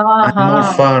Italy. I'm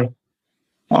more far.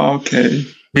 Okay.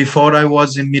 Before I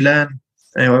was in Milan.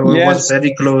 I was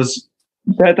very close.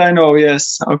 That I know,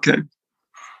 yes. Okay.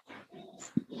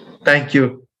 Thank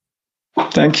you.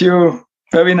 Thank you.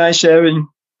 Very nice sharing.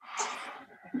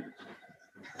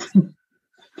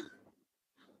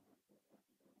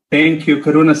 Thank you,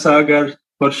 Karuna Sagar,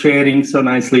 for sharing so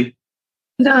nicely.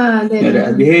 Radhe.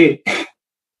 Radhe.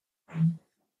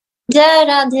 Jai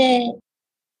Radhe.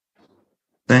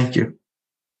 Thank you.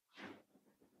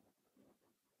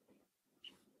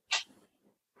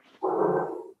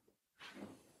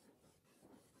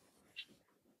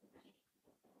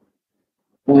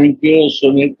 Thank you,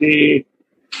 Suniti.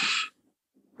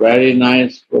 Very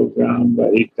nice program,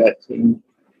 very touching,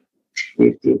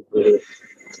 beautiful.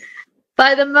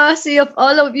 By the mercy of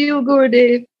all of you,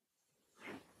 Gurudev.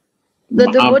 The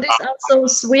devotees are so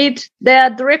sweet. They are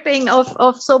dripping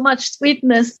of so much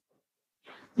sweetness.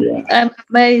 Yeah. I'm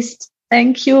amazed.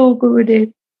 Thank you,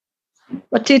 Gurudev,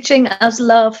 for teaching us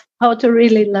love, how to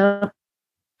really love.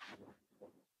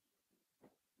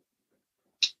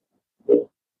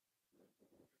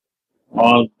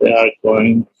 All they are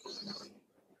going,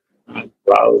 I'm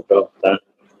proud of them.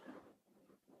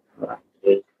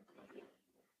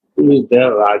 Who is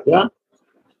there, Raja?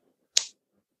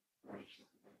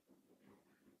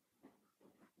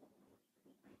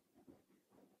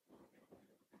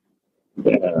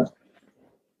 There.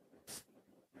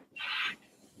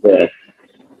 There.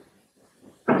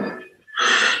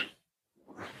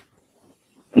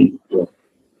 Thank you.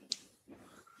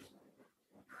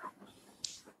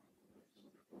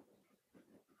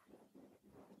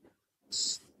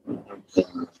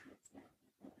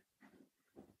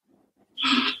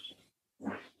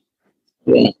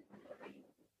 Yeah.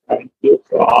 Thank you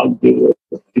for all the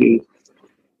devotees.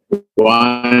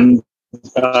 One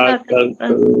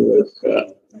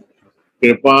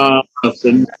Kripa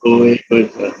Sindhu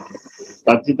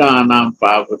Patitanam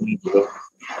Pavanibhyo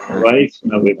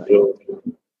Vaishnavibhyo.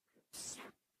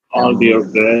 All your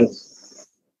grace,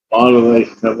 all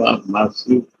Vaishnava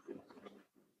mercy.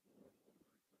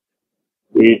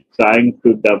 We trying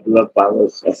to develop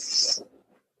ourselves.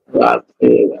 Radhe,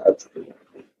 Radhe.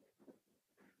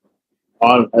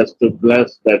 All has to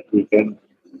bless that we can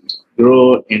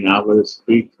grow in our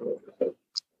spiritual life.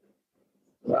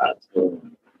 Radhe.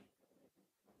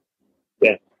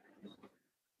 Yeah.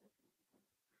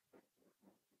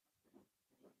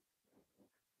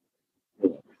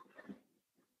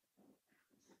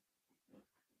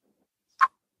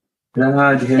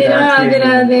 Radhe, Radhe,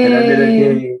 Radhe.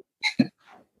 Radhe.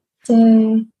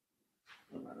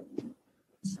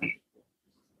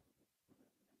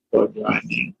 For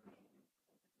joining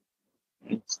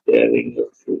and sharing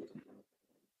your food.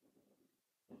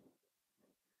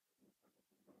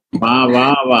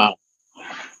 Wow.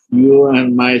 You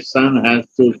and my son have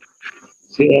to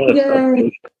share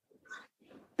something.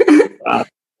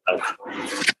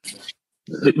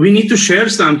 We need to share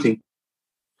something.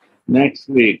 Next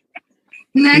week.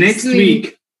 Next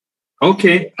week.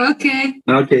 Okay. Okay.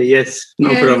 Okay, yes.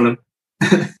 No Yes. problem.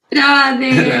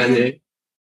 Radhe. Radhe.